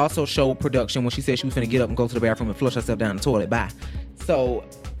then they also showed production when she said she was finna get up and go to the bathroom and flush herself down the toilet. Bye. So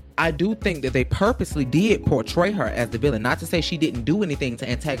I do think that they purposely did portray her as the villain. Not to say she didn't do anything to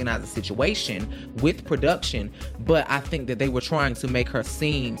antagonize the situation with production, but I think that they were trying to make her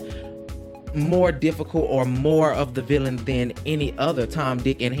seem more difficult or more of the villain than any other Tom,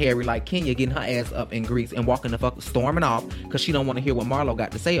 Dick, and Harry, like Kenya getting her ass up in Greece and walking the fuck, storming off because she don't want to hear what Marlo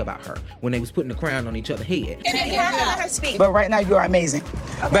got to say about her when they was putting the crown on each other's head. But right now you are amazing.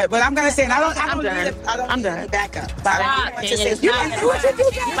 But I'm gonna say, and I'm done. Back up. You just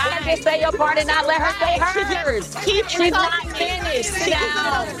say your part and not let her say hers. She's not finished. Sit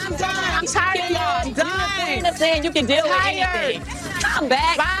down. I'm done. I'm tired of y'all. I'm done. Saying you can deal with anything. Come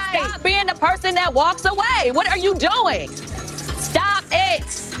back. Bye. Stop being the person that walks away. What are you doing? Stop it.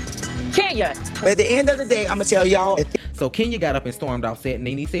 Kenya. But at the end of the day, I'm gonna tell y'all. So Kenya got up and stormed off set.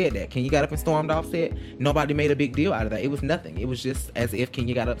 Nene said that. Kenya got up and stormed off set. Nobody made a big deal out of that. It was nothing. It was just as if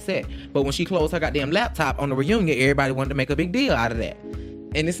Kenya got upset. But when she closed her goddamn laptop on the reunion, everybody wanted to make a big deal out of that.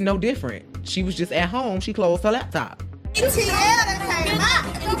 And it's no different. She was just at home. She closed her laptop. You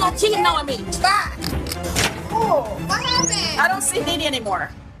gonna keep knowing me. Bye. Oh, what happened? I don't see Nene anymore.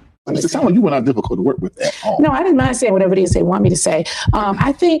 It sounds like you were not difficult to work with at all. No, I didn't mind saying whatever it is they want me to say.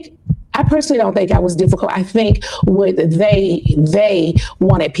 I personally don't think I was difficult. I think what they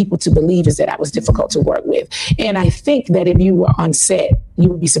wanted people to believe is that I was difficult to work with. And I think that if you were on set, you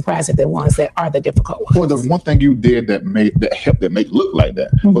would be surprised at the ones that are the difficult ones. Well, the one thing you did that helped make it look like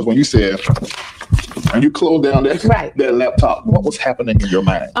that was when you said, and you closed down that laptop, what was happening in your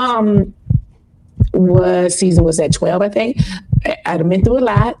mind? Season was at 12, I think. I'd been through a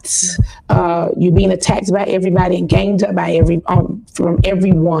lot. You being attacked by everybody and ganged up by from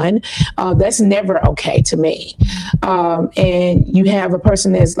everyone. That's never okay to me. And you have a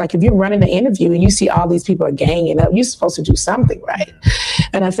person that's like, if you're running an interview and you see all these people are ganging up, you're supposed to do something right.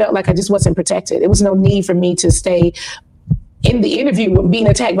 And I felt like I just wasn't protected. There was no need for me to stay in the interview being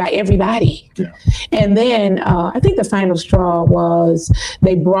attacked by everybody. Yeah. And then I think the final straw was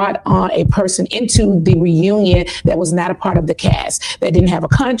they brought on a person into the reunion that was not a part of the cast, that didn't have a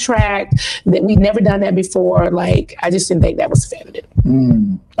contract, that we'd never done that before. Like, I just didn't think that was fair to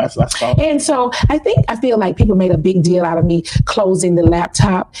do. That's and so I feel like people made a big deal out of me closing the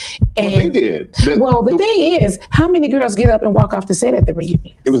laptop. And they did. The thing is, how many girls get up and walk off the set at the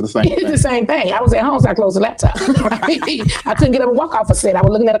reunion? It was the same thing. It's the same thing. I was at home, so I closed the laptop. I couldn't get up and walk off a set. I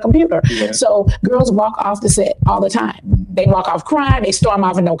was looking at a computer. Yeah. So girls walk off the set all the time. They walk off crying, they storm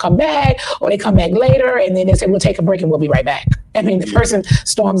off and don't come back, or they come back later and then they say, we'll take a break and we'll be right back. I mean, the person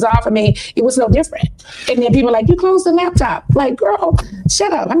storms off. I mean, it was no different. And then people are like, you closed the laptop. Like, girl,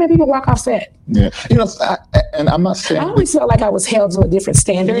 shut up. How many people walk off set? Yeah, you know, and I'm not saying I always felt like I was held to a different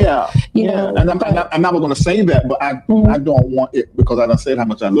standard. Yeah, you know. And I'm not going to say that, but I don't want it because I done said how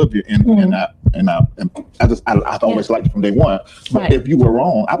much I love you, and I've always liked you from day one. But if you were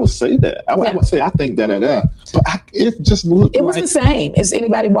wrong, I would say that. I would say I think that. But it just looked. It was the same as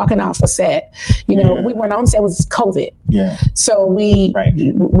anybody walking off a set. You know, we weren't on set. It was COVID. Yeah. So we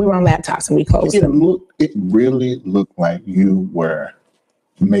were on laptops and we closed. It really looked like you were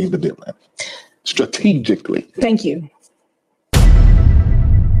made the difference strategically. Thank you.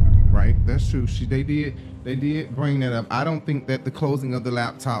 Right, that's true. They did bring that up. I don't think that the closing of the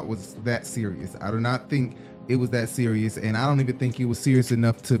laptop was that serious. I do not think it was that serious, and I don't even think it was serious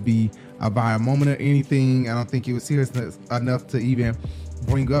enough to be a viral moment or anything. I don't think it was serious enough to even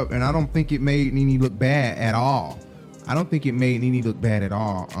bring up, and I don't think it made Nene look bad at all.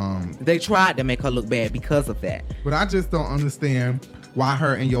 They tried to make her look bad because of that. But I just don't understand why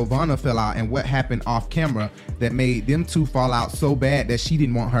her and Yovanna fell out and what happened off camera that made them two fall out so bad that she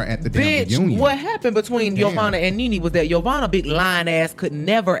didn't want her at the damn reunion. What happened between Yovanna and Nene was that Yovanna, big lying ass, could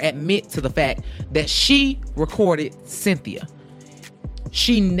never admit to the fact that she recorded Cynthia.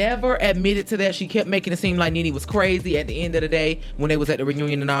 She never admitted to that. She kept making it seem like Nene was crazy at the end of the day when they was at the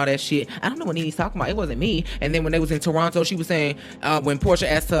reunion and all that shit. I don't know what Nene's talking about. It wasn't me. And then when they was in Toronto, she was saying, when Portia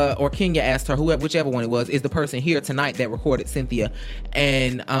asked her, or Kenya asked her, whichever one it was, is the person here tonight that recorded Cynthia?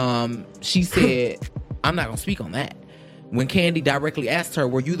 And she said, I'm not going to speak on that. When Candy directly asked her,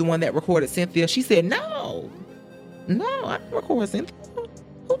 were you the one that recorded Cynthia? She said, no, I didn't record Cynthia.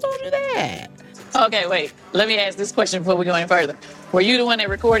 Who told you that? Okay, wait. Let me ask this question before we go any further. Were you the one that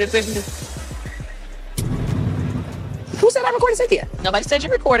recorded Cynthia? Who said I recorded Cynthia? Nobody said you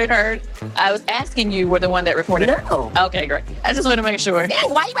recorded her. I was asking you were the one that recorded her. No. Okay, great. I just wanted to make sure.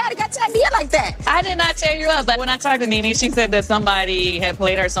 Dang, why you got to me like that? I did not tear you up, but when I talked to Nene, she said that somebody had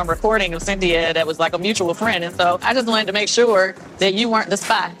played her some recording of Cynthia that was like a mutual friend, and so I just wanted to make sure that you weren't the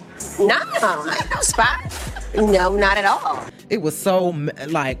spy. No, I ain't no spy. No, not at all. It was so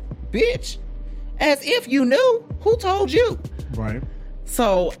like, bitch, as if you knew. Who told you? Right.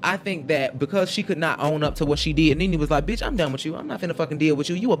 So I think that because she could not own up to what she did, Nene was like, bitch, I'm done with you. I'm not finna fucking deal with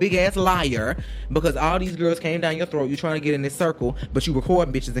you. You a big ass liar because all these girls came down your throat. You trying to get in this circle, but you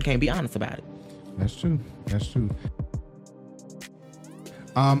recording bitches and can't be honest about it. That's true.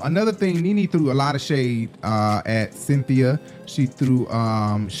 Another thing, Nene threw a lot of shade at Cynthia. She threw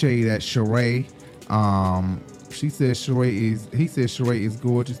shade at Sheree. He said Sheree is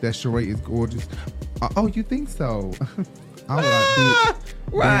gorgeous. That Sheree is gorgeous. Oh, you think so? I was like, bitch.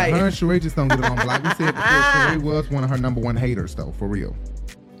 Right. Her and Sheree just don't get along. But like we said before, Sheree was one of her number one haters, though, for real.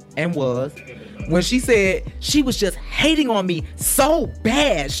 And was. When she said she was just hating on me so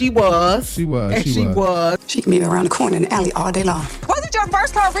bad. She was. She was. She can be around the corner in the alley all day long. Was it your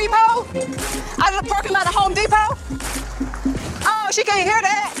first car repo? Out of the parking lot of Home Depot? Oh, she can't hear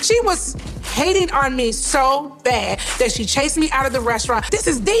that. She was hating on me so bad that she chased me out of the restaurant. This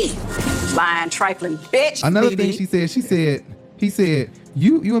is D. Lying, trifling bitch. Another thing he said,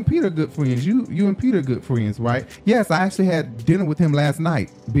 you and Peter are good friends. You and Peter are good friends, right? Yes, I actually had dinner with him last night.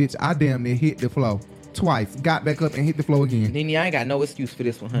 Bitch, I damn near hit the floor twice. Got back up and hit the floor again. Nene, I ain't got no excuse for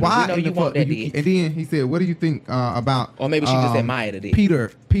this one, honey. Why? You know you want that D. And then he said, what do you think about... Or maybe she just admired it.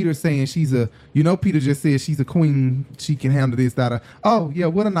 Peter saying she's a... Peter just said she's a queen. She can handle this, that. Oh, yeah,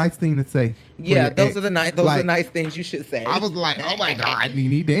 what a nice thing to say. Yeah, those are the nice things you should say. I was like, oh my God,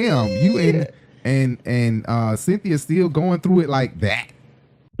 Nene, damn. You and Cynthia still going through it like that.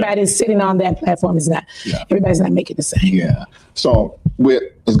 Everybody's sitting on that platform is not. Yeah. Everybody's not making the same. Yeah. So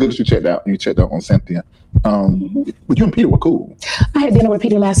as good as you checked out on Cynthia. But you and Peter were cool. I had dinner with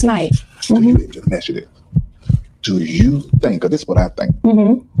Peter last night. Just measure it. Do you think? Because this is what I think.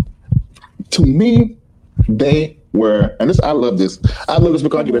 To me, they were, and this I love this. I love this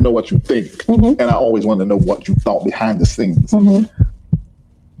because you didn't know what you think, and I always wanted to know what you thought behind the scenes.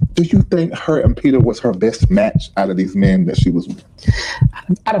 Do you think her and Peter was her best match out of these men that she was with?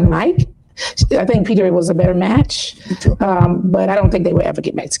 Out of Mike? I think Peter was a better match, but I don't think they would ever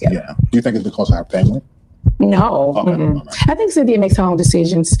get back together. Yeah. Do you think it's because of her family? No. I think Cynthia makes her own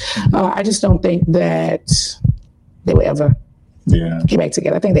decisions. I just don't think that they would ever get back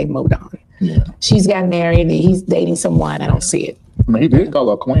together. I think they've moved on. Yeah. She's gotten married and he's dating someone. I don't see it. I mean, he did call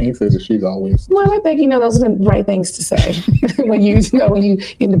her queen. He says that she's always... Well, I think, those are the right things to say when you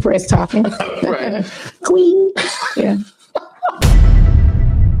in the press talking. Right. Queen. Yeah.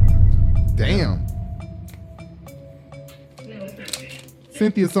 Damn.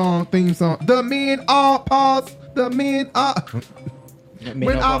 Cynthia's theme song. The men are pause. The men are...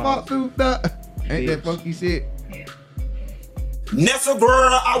 when I walk through the... Ain't that funky shit? Nessa,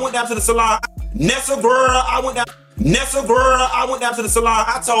 girl, I went down to the salon. Nessa girl, I went down to the salon.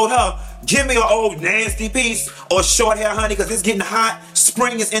 I told her, give me an old nasty piece or short hair, honey, because it's getting hot.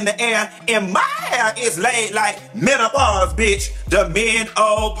 Spring is in the air, and my hair is laid like menopause, bitch. The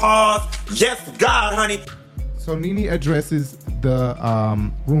menopause. Yes, God, honey. So Nene addresses the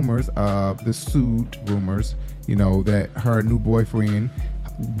rumors, the sued rumors, you know, that her new boyfriend,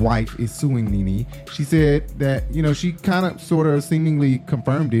 wife, is suing Nene. She said that, you know, she kind of sort of seemingly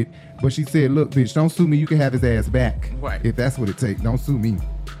confirmed it, but she said, look, bitch, don't sue me. You can have his ass back. Right. If that's what it takes. Don't sue me.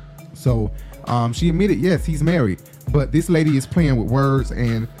 So she admitted, yes, he's married, but this lady is playing with words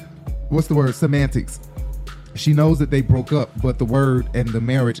and semantics. She knows that they broke up, but the word and the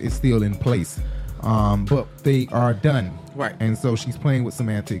marriage is still in place. But they are done. Right. And so she's playing with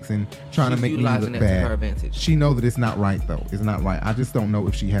semantics and trying to make me look bad. She knows that it's not right, though. It's not right. I just don't know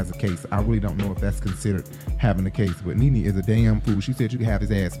if she has a case. I really don't know if that's considered having a case. But Nene is a damn fool. She said you can have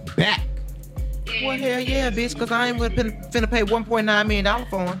his ass back. Well, hell yeah, bitch, because I ain't finna pay $1.9 million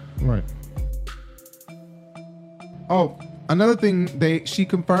for him. Right. Oh, another thing she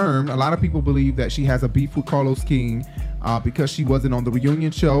confirmed, a lot of people believe that she has a beef with Carlos King because she wasn't on the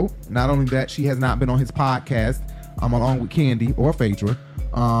reunion show. Not only that, she has not been on his podcast along with Candy or Phaedra.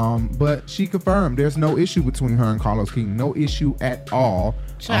 But she confirmed there's no issue between her and Carlos King. No issue at all.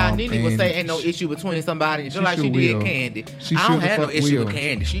 Child, Nene would say ain't no issue between somebody, just like she did Candy. I don't have no issue with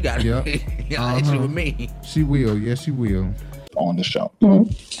Candy. She got an issue with me. She will. Yes, she will. On the show.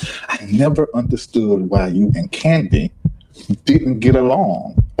 I never understood why you and Candy didn't get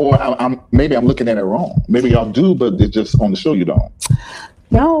along. Or maybe I'm looking at it wrong. Maybe y'all do, but it's just on the show you don't.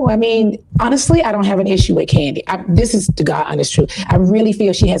 No, I mean, honestly, I don't have an issue with Candy. This is the God honest truth. I really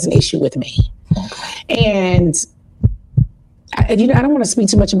feel she has an issue with me. And I don't want to speak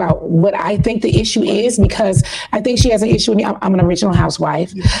too much about what I think the issue is, because I think she has an issue with me. I'm an original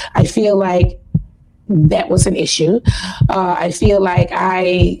housewife. Yeah. I feel like that was an issue. I feel like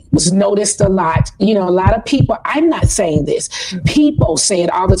I was noticed a lot. You know, a lot of people, I'm not saying this, people say it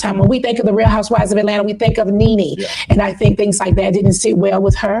all the time. When we think of the Real Housewives of Atlanta, we think of Nene. Yeah. And I think things like that didn't sit well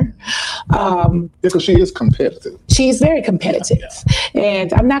with her. Because she is competitive. She's very competitive. Yeah.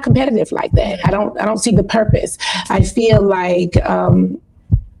 And I'm not competitive like that. I don't see the purpose. I feel like, I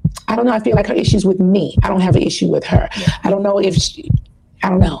don't know, I feel like her issue's with me. I don't have an issue with her. Yeah. I don't know if I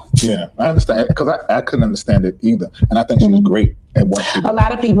don't know. Yeah, I understand, because I couldn't understand it either. And I think she was great at what she did. A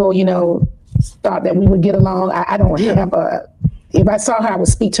lot of people, thought that we would get along. I don't have if I saw her, I would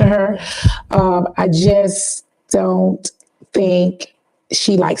speak to her. I just don't think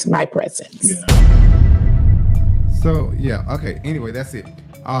she likes my presence. Yeah. So, yeah, okay. Anyway, that's it.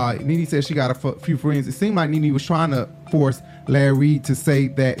 Nene said she got a few friends. It seemed like Nene was trying to force Larry Reid to say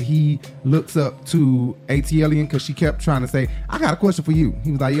that he looks up to ATLian, because she kept trying to say, I got a question for you.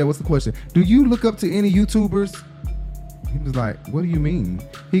 He was like, yeah, what's the question? Do you look up to any YouTubers? He was like, what do you mean?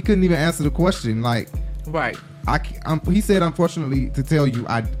 He couldn't even answer the question. Like, right. He said, unfortunately, to tell you,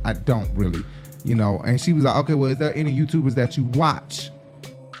 I don't really, and she was like, okay, well, is there any YouTubers that you watch?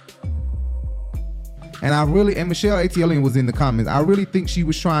 And Michelle ATLian was in the comments. I really think she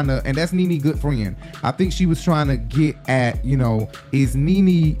was trying to, and that's Nene good friend. I think she was trying to get at, is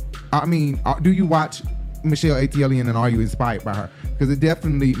Nene, do you watch Michelle ATLian and are you inspired by her? Because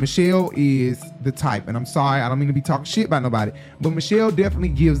Michelle is the type, and I'm sorry, I don't mean to be talking shit about nobody, but Michelle definitely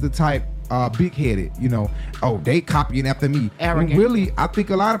gives the type big-headed, they copying after me. Arrogant. And really, I think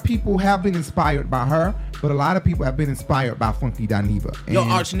a lot of people have been inspired by her, but a lot of people have been inspired by Funky Dineva. Your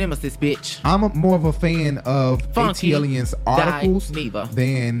arch nemesis, bitch. I'm more of a fan of ATLian's articles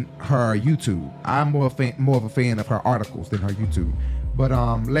than her YouTube. I'm more of a fan of her articles than her YouTube. But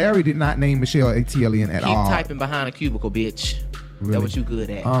Larry did not name Michelle ATLian at all. Keep typing behind a cubicle, bitch. Really? That's what you good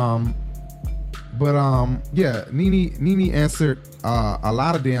at. Yeah, Nene answered a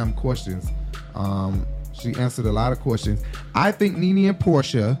lot of damn questions. She answered a lot of questions. I think Nene and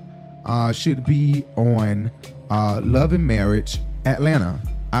Portia should be on Love and Marriage Atlanta.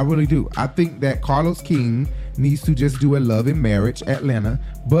 I really do. I think that Carlos King needs to just do a Love and Marriage Atlanta,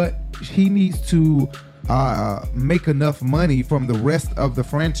 but he needs to make enough money from the rest of the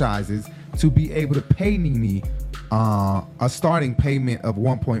franchises to be able to pay Nene a starting payment of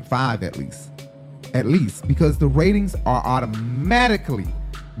 1.5 at least, because the ratings are automatically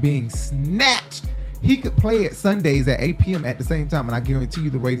being snatched. He could play it Sundays at 8 p.m. at the same time, and I guarantee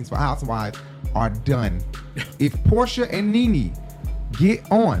you the ratings for Housewives are done. If Portia and Nene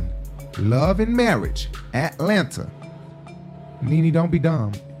get on Love and Marriage Atlanta, Nene, don't be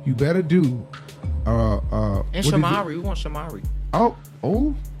dumb. You better do and Shamari, we want Shamari. Oh,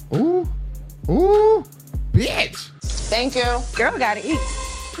 bitch. Thank you. Girl gotta eat.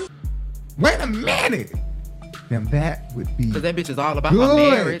 Wait a minute. Then that would be Because that bitch is all about good.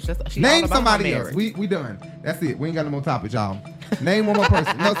 her marriage. She Name all about somebody her else. marriage. We done. That's it. We ain't got no more topics, y'all. Name one more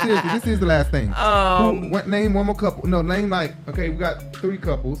person. No, seriously, this is the last thing. Name one more couple. No, name okay, we got 3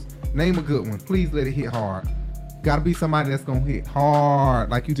 couples. Name a good one. Please let it hit hard. Gotta be somebody that's gonna hit hard.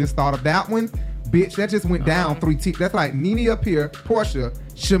 Like you just thought of that one. Bitch, that just went down 3 T. That's like Nene up here, Portia,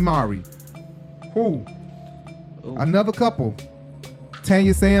 Shamari. Who? Another couple.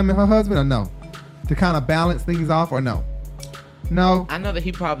 Tanya Sam and her husband, or no? To kind of balance things off, or no? No. I know that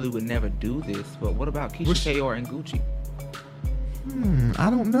he probably would never do this, but what about Keisha Kayor and Gucci? I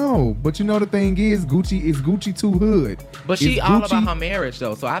don't know. But you know the thing is, Gucci too hood. But she all about her marriage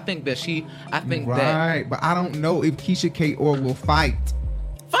though, so I think that right. But I don't know if Keisha Kayor will fight.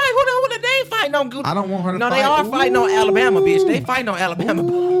 Fight? Who the they fighting on Gucci? I don't want her to fight. No, they are fighting on Alabama, bitch. They fighting on Alabama.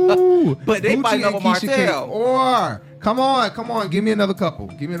 But they Gucci fighting over and Keisha Martell. Kayor. Come on. Give me another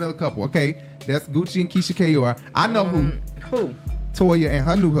couple. Okay, that's Gucci and Keisha Kayor. I know who. Toya and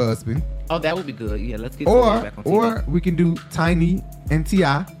her new husband. Oh, that would be good. Yeah, let's get Toya back on TV. Or we can do Tiny and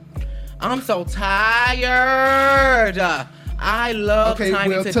T.I. I'm so tired. I love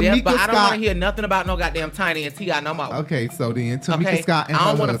Tiny to death, but I don't want to hear nothing about no goddamn Tiny and T.I. no more. Okay, so then Tamika Scott and I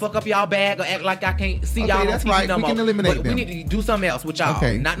don't her want to fuck up y'all bag or act like I can't see y'all on that's TV right. no We more. can eliminate but them. we need to do something else with y'all.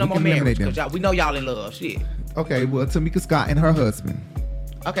 Okay, Not no we more can eliminate marriage them. because we know y'all in love. Shit. Okay, well, Tamika Scott and her husband.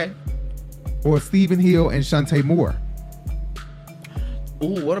 Okay. Or Stephen Hill and Shantae Moore.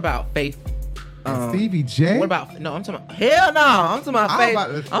 Ooh, what about Faith? Stevie J? What about I'm talking about hell no. I'm talking about Faith.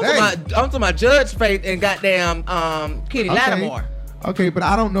 I'm talking about Judge Faith and goddamn Kenny Lattimore. Okay, but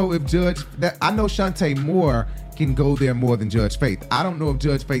I don't know if I know Shantae Moore can go there more than Judge Faith. I don't know if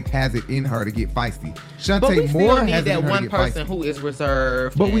Judge Faith has it in her to get feisty. Shantae But we Moore still need has it that in her one to get person feisty. who is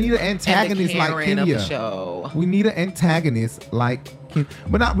reserved. But we need an antagonist like Kenya. We need an antagonist like Kenya.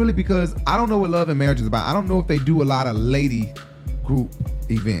 But not really, because I don't know what Love and Marriage is about. I don't know if they do a lot of lady group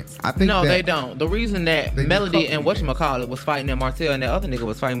events. I think they don't. The reason that Melody and whatchamacallit was fighting and Martell and that other nigga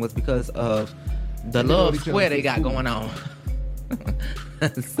was fighting was because of the love square they got going on.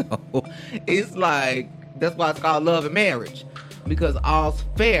 So it's like, that's why it's called Love and Marriage, because all's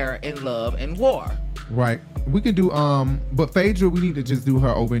fair in love and war. Right. We can do but Phaedra, we need to just do her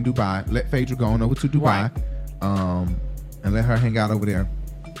over in Dubai. Let Phaedra go on over to Dubai. Right. And let her hang out over there.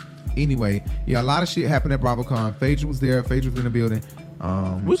 Anyway, yeah, a lot of shit happened at BravoCon. Phaedra was there. Phaedra was in the building.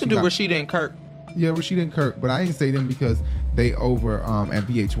 We can do Rashida and Kirk. Yeah, Rashida and Kirk, but I didn't say them because they over at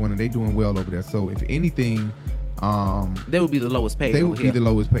VH1 and they doing well over there. So if anything, they would be the lowest paid. They would be the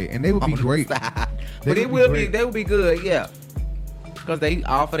lowest paid, and they would be great. But they would be good, yeah, because they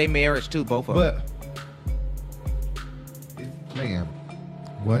offer their marriage too, both of them. But man,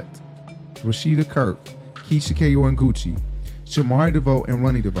 what? Rashida Kirk, Keisha Kayor and Gucci, Shamari DeVoe and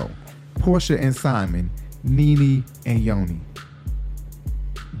Ronnie DeVoe, Portia and Simon, Nene and Yoni.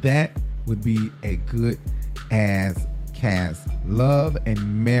 That would be a good ass cast. Love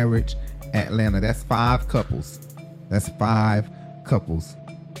and Marriage Atlanta. That's 5 couples. That's 5 couples.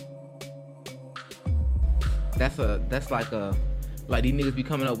 That's like these niggas be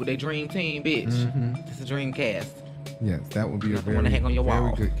coming up with their dream team, bitch. Mm-hmm. It's a dream cast. Yes, that would be a very, hang on your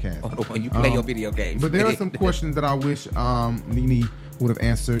wall. very good cast. Or the one you play your video games. But there are some questions that I wish Nene would have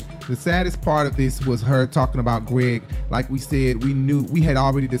answered. The saddest part of this was her talking about Greg. Like we said, we had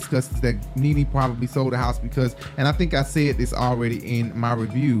already discussed that Nene probably sold the house because, and I think I said this already in my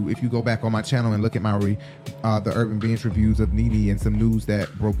review. If you go back on my channel and look at my the Urban Bench reviews of Nene and some news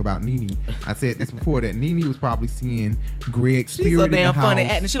that broke about Nene, I said this before, that Nene was probably seeing Greg's spirit in the house. She's so damn funny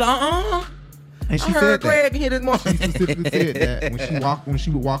acting. She's like, And she said Greg hit his mom. She specifically said that when she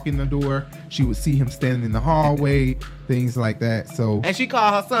would walk in the door, she would see him standing in the hallway, things like that. So, and she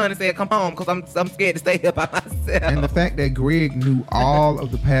called her son and said, "Come home, because I'm scared to stay here by myself." And the fact that Greg knew all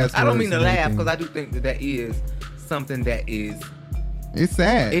of the passwords. I don't mean to laugh, because I do think that is something that is. It's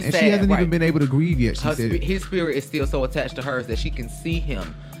sad. It's and sad, she hasn't right. even been able to grieve yet. She said his spirit is still so attached to hers that she can see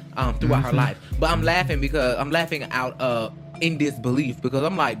him throughout her life. But I'm laughing because I'm laughing out of in disbelief, because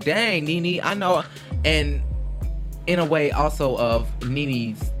I'm like, dang, Nene, I know. And in a way also of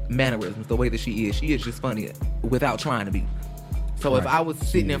Nene's mannerisms, the way that she is just funny without trying to be. So if I was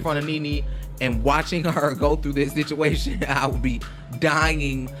sitting in front of Nene and watching her go through this situation, I would be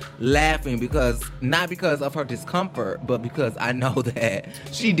dying laughing, because not because of her discomfort, but because I know that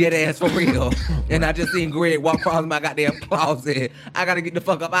she dead ass for real. And I just seen Greg walk across my goddamn closet. I gotta get the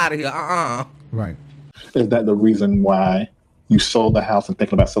fuck up out of here. Right. Is that the reason why you sold the house and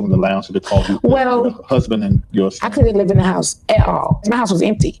thinking about selling the lounge to call you your husband and your son? I couldn't live in the house at all. My house was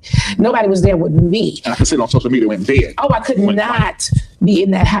empty. Nobody was there with me. And I could see it on social media when dead. Oh, I could not be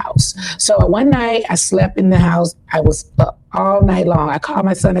in that house. So one night I slept in the house. I was up all night long. I called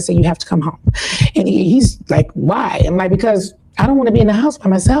my son and said, you have to come home. And he's like, why? I'm like, because I don't want to be in the house by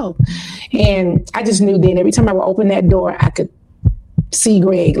myself. And I just knew then every time I would open that door, I could see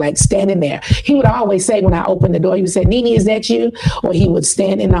Greg like standing there. He would always say when I opened the door, he would say, Nene, is that you? Or he would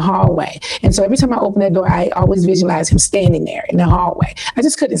stand in the hallway. And so every time I opened that door, I always visualized him standing there in the hallway. I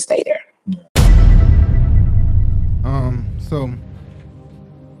just couldn't stay there.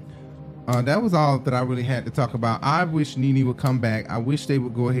 That was all that I really had to talk about. I wish Nene would come back. I wish they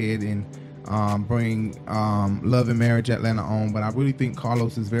would go ahead and bring Love and Marriage Atlanta on, but I really think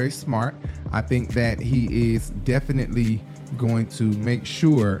Carlos is very smart. I think that he is definitely going to make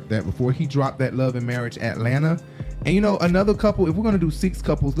sure that before he dropped that Love and Marriage Atlanta, and you know, another couple, if we're going to do 6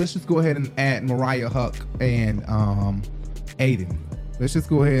 couples, let's just go ahead and add Mariah Huck and Aiden. Let's just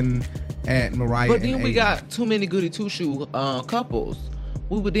go ahead and add Mariah. But then and we Aiden. got too many goody two-shoe couples.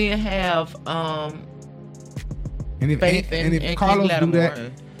 We would then have Faith and Carlos King do that,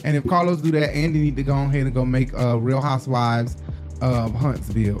 Lattimore. and if Carlos do that, Andy need to go ahead and go make Real Housewives of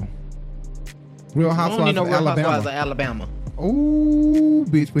Huntsville. Real Housewives We don't need no of Real Alabama. Housewives of Alabama. Oh,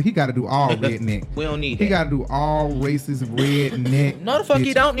 bitch! But he got to do all redneck. We don't need He that. got to do all races redneck. No, the fuck bitch.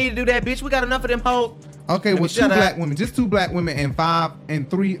 you don't need to do that, bitch. We got enough of them hoes. Okay, Let me well, shut 2 up. black women, just 2 black women, and 5 and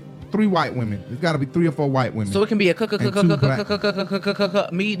 3 white women. There's got to be 3 or 4 white women. So it can be a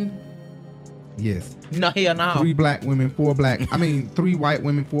meeting. Yes. No, hell no. 3 black women, 4 black. 3 white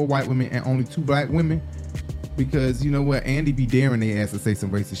women, 4 white women, and only 2 black women. Because you know what, Andy be daring their ass to say some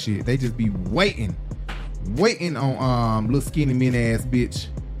racist shit. They just be waiting on little skinny min ass bitch,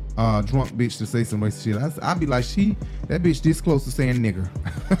 drunk bitch to say some racist shit. I'd be like, that bitch this close to saying nigger.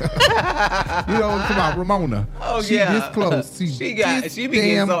 You know, come on, Ramona. Oh she yeah, this close. She be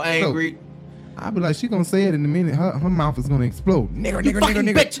getting so angry. I'd be like, she gonna say it in a minute. Her mouth is gonna explode. Nigger.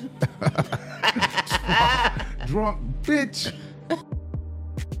 Bitch. Drunk bitch.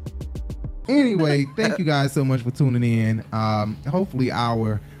 Anyway, thank you guys so much for tuning in. Hopefully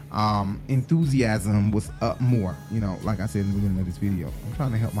our enthusiasm was up more. You know, like I said in the beginning of this video, I'm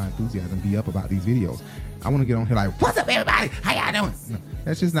trying to help my enthusiasm be up about these videos. I want to get on here like, what's up everybody? How y'all doing? No,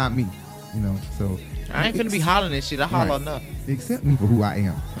 that's just not me. You know, so I ain't finna be hollering and shit. I holler enough. Accept me for who I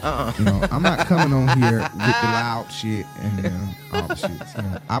am. You know, I'm not coming on here with the loud shit and all the shit. You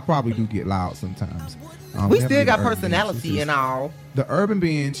know, I probably do get loud sometimes. We still got personality and all. The Urban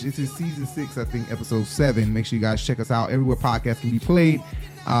Bench, this is season 6, I think, episode 7. Make sure you guys check us out everywhere podcasts can be played.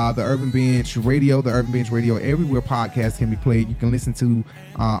 The Urban Bench Radio, everywhere podcasts can be played. You can listen to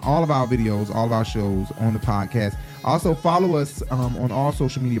all of our videos, all of our shows on the podcast. Also, follow us on all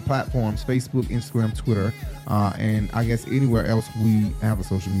social media platforms, Facebook, Instagram, Twitter, and I guess anywhere else we have a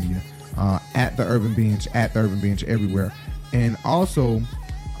social media. At The Urban Bench everywhere. And also,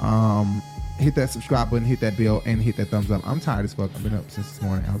 hit that subscribe button, hit that bell, and hit that thumbs up. I'm tired as fuck. I've been up since this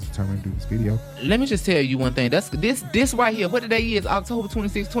morning. I was determined to do this video. Let me just tell you one thing. That's this right here. What today is? October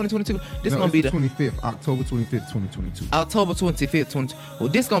 26, 2022. This gonna be the 25th, October 25th, 2022. October 25th, 2022. Well,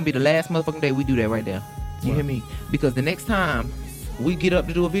 this gonna be the last motherfucking day we do that right there. You hear me? Because the next time we get up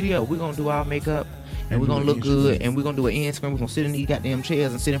to do a video, we're gonna do our makeup. And we're gonna look good, and we're gonna do an end screen. We're gonna sit in these goddamn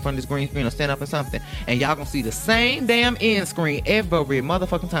chairs and sit in front of this green screen or stand up or something. And y'all gonna see the same damn end screen every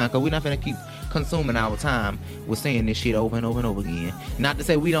motherfucking time. Cause we're not gonna keep consuming our time with saying this shit over and over and over again. Not to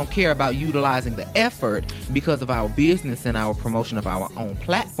say we don't care about utilizing the effort because of our business and our promotion of our own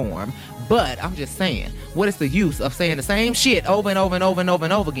platform. But I'm just saying, what is the use of saying the same shit over and over and over and over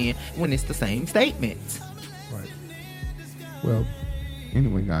and over again when it's the same statements? Right. Well,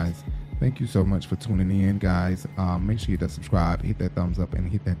 anyway, guys. Thank you so much for tuning in, guys. Make sure you hit that subscribe, hit that thumbs up,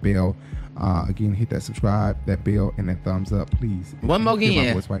 and hit that bell. Again, hit that subscribe, that bell, and that thumbs up, please. One more again. Hear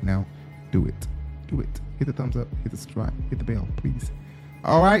my voice right now. Do it. Hit the thumbs up, hit the subscribe, hit the bell, please.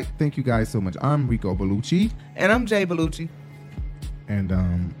 All right. Thank you guys so much. I'm Rico Bellucci. And I'm Jay Bellucci. And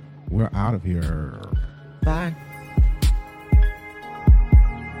we're out of here. Bye.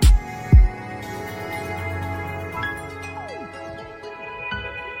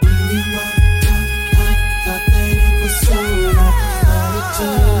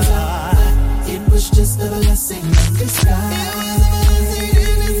 It was just a blessing in disguise.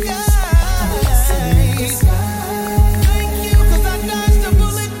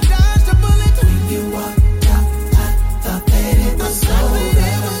 When you walked out, I thought that it was over,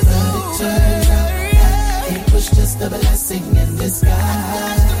 but it turned out that it was just a blessing in disguise.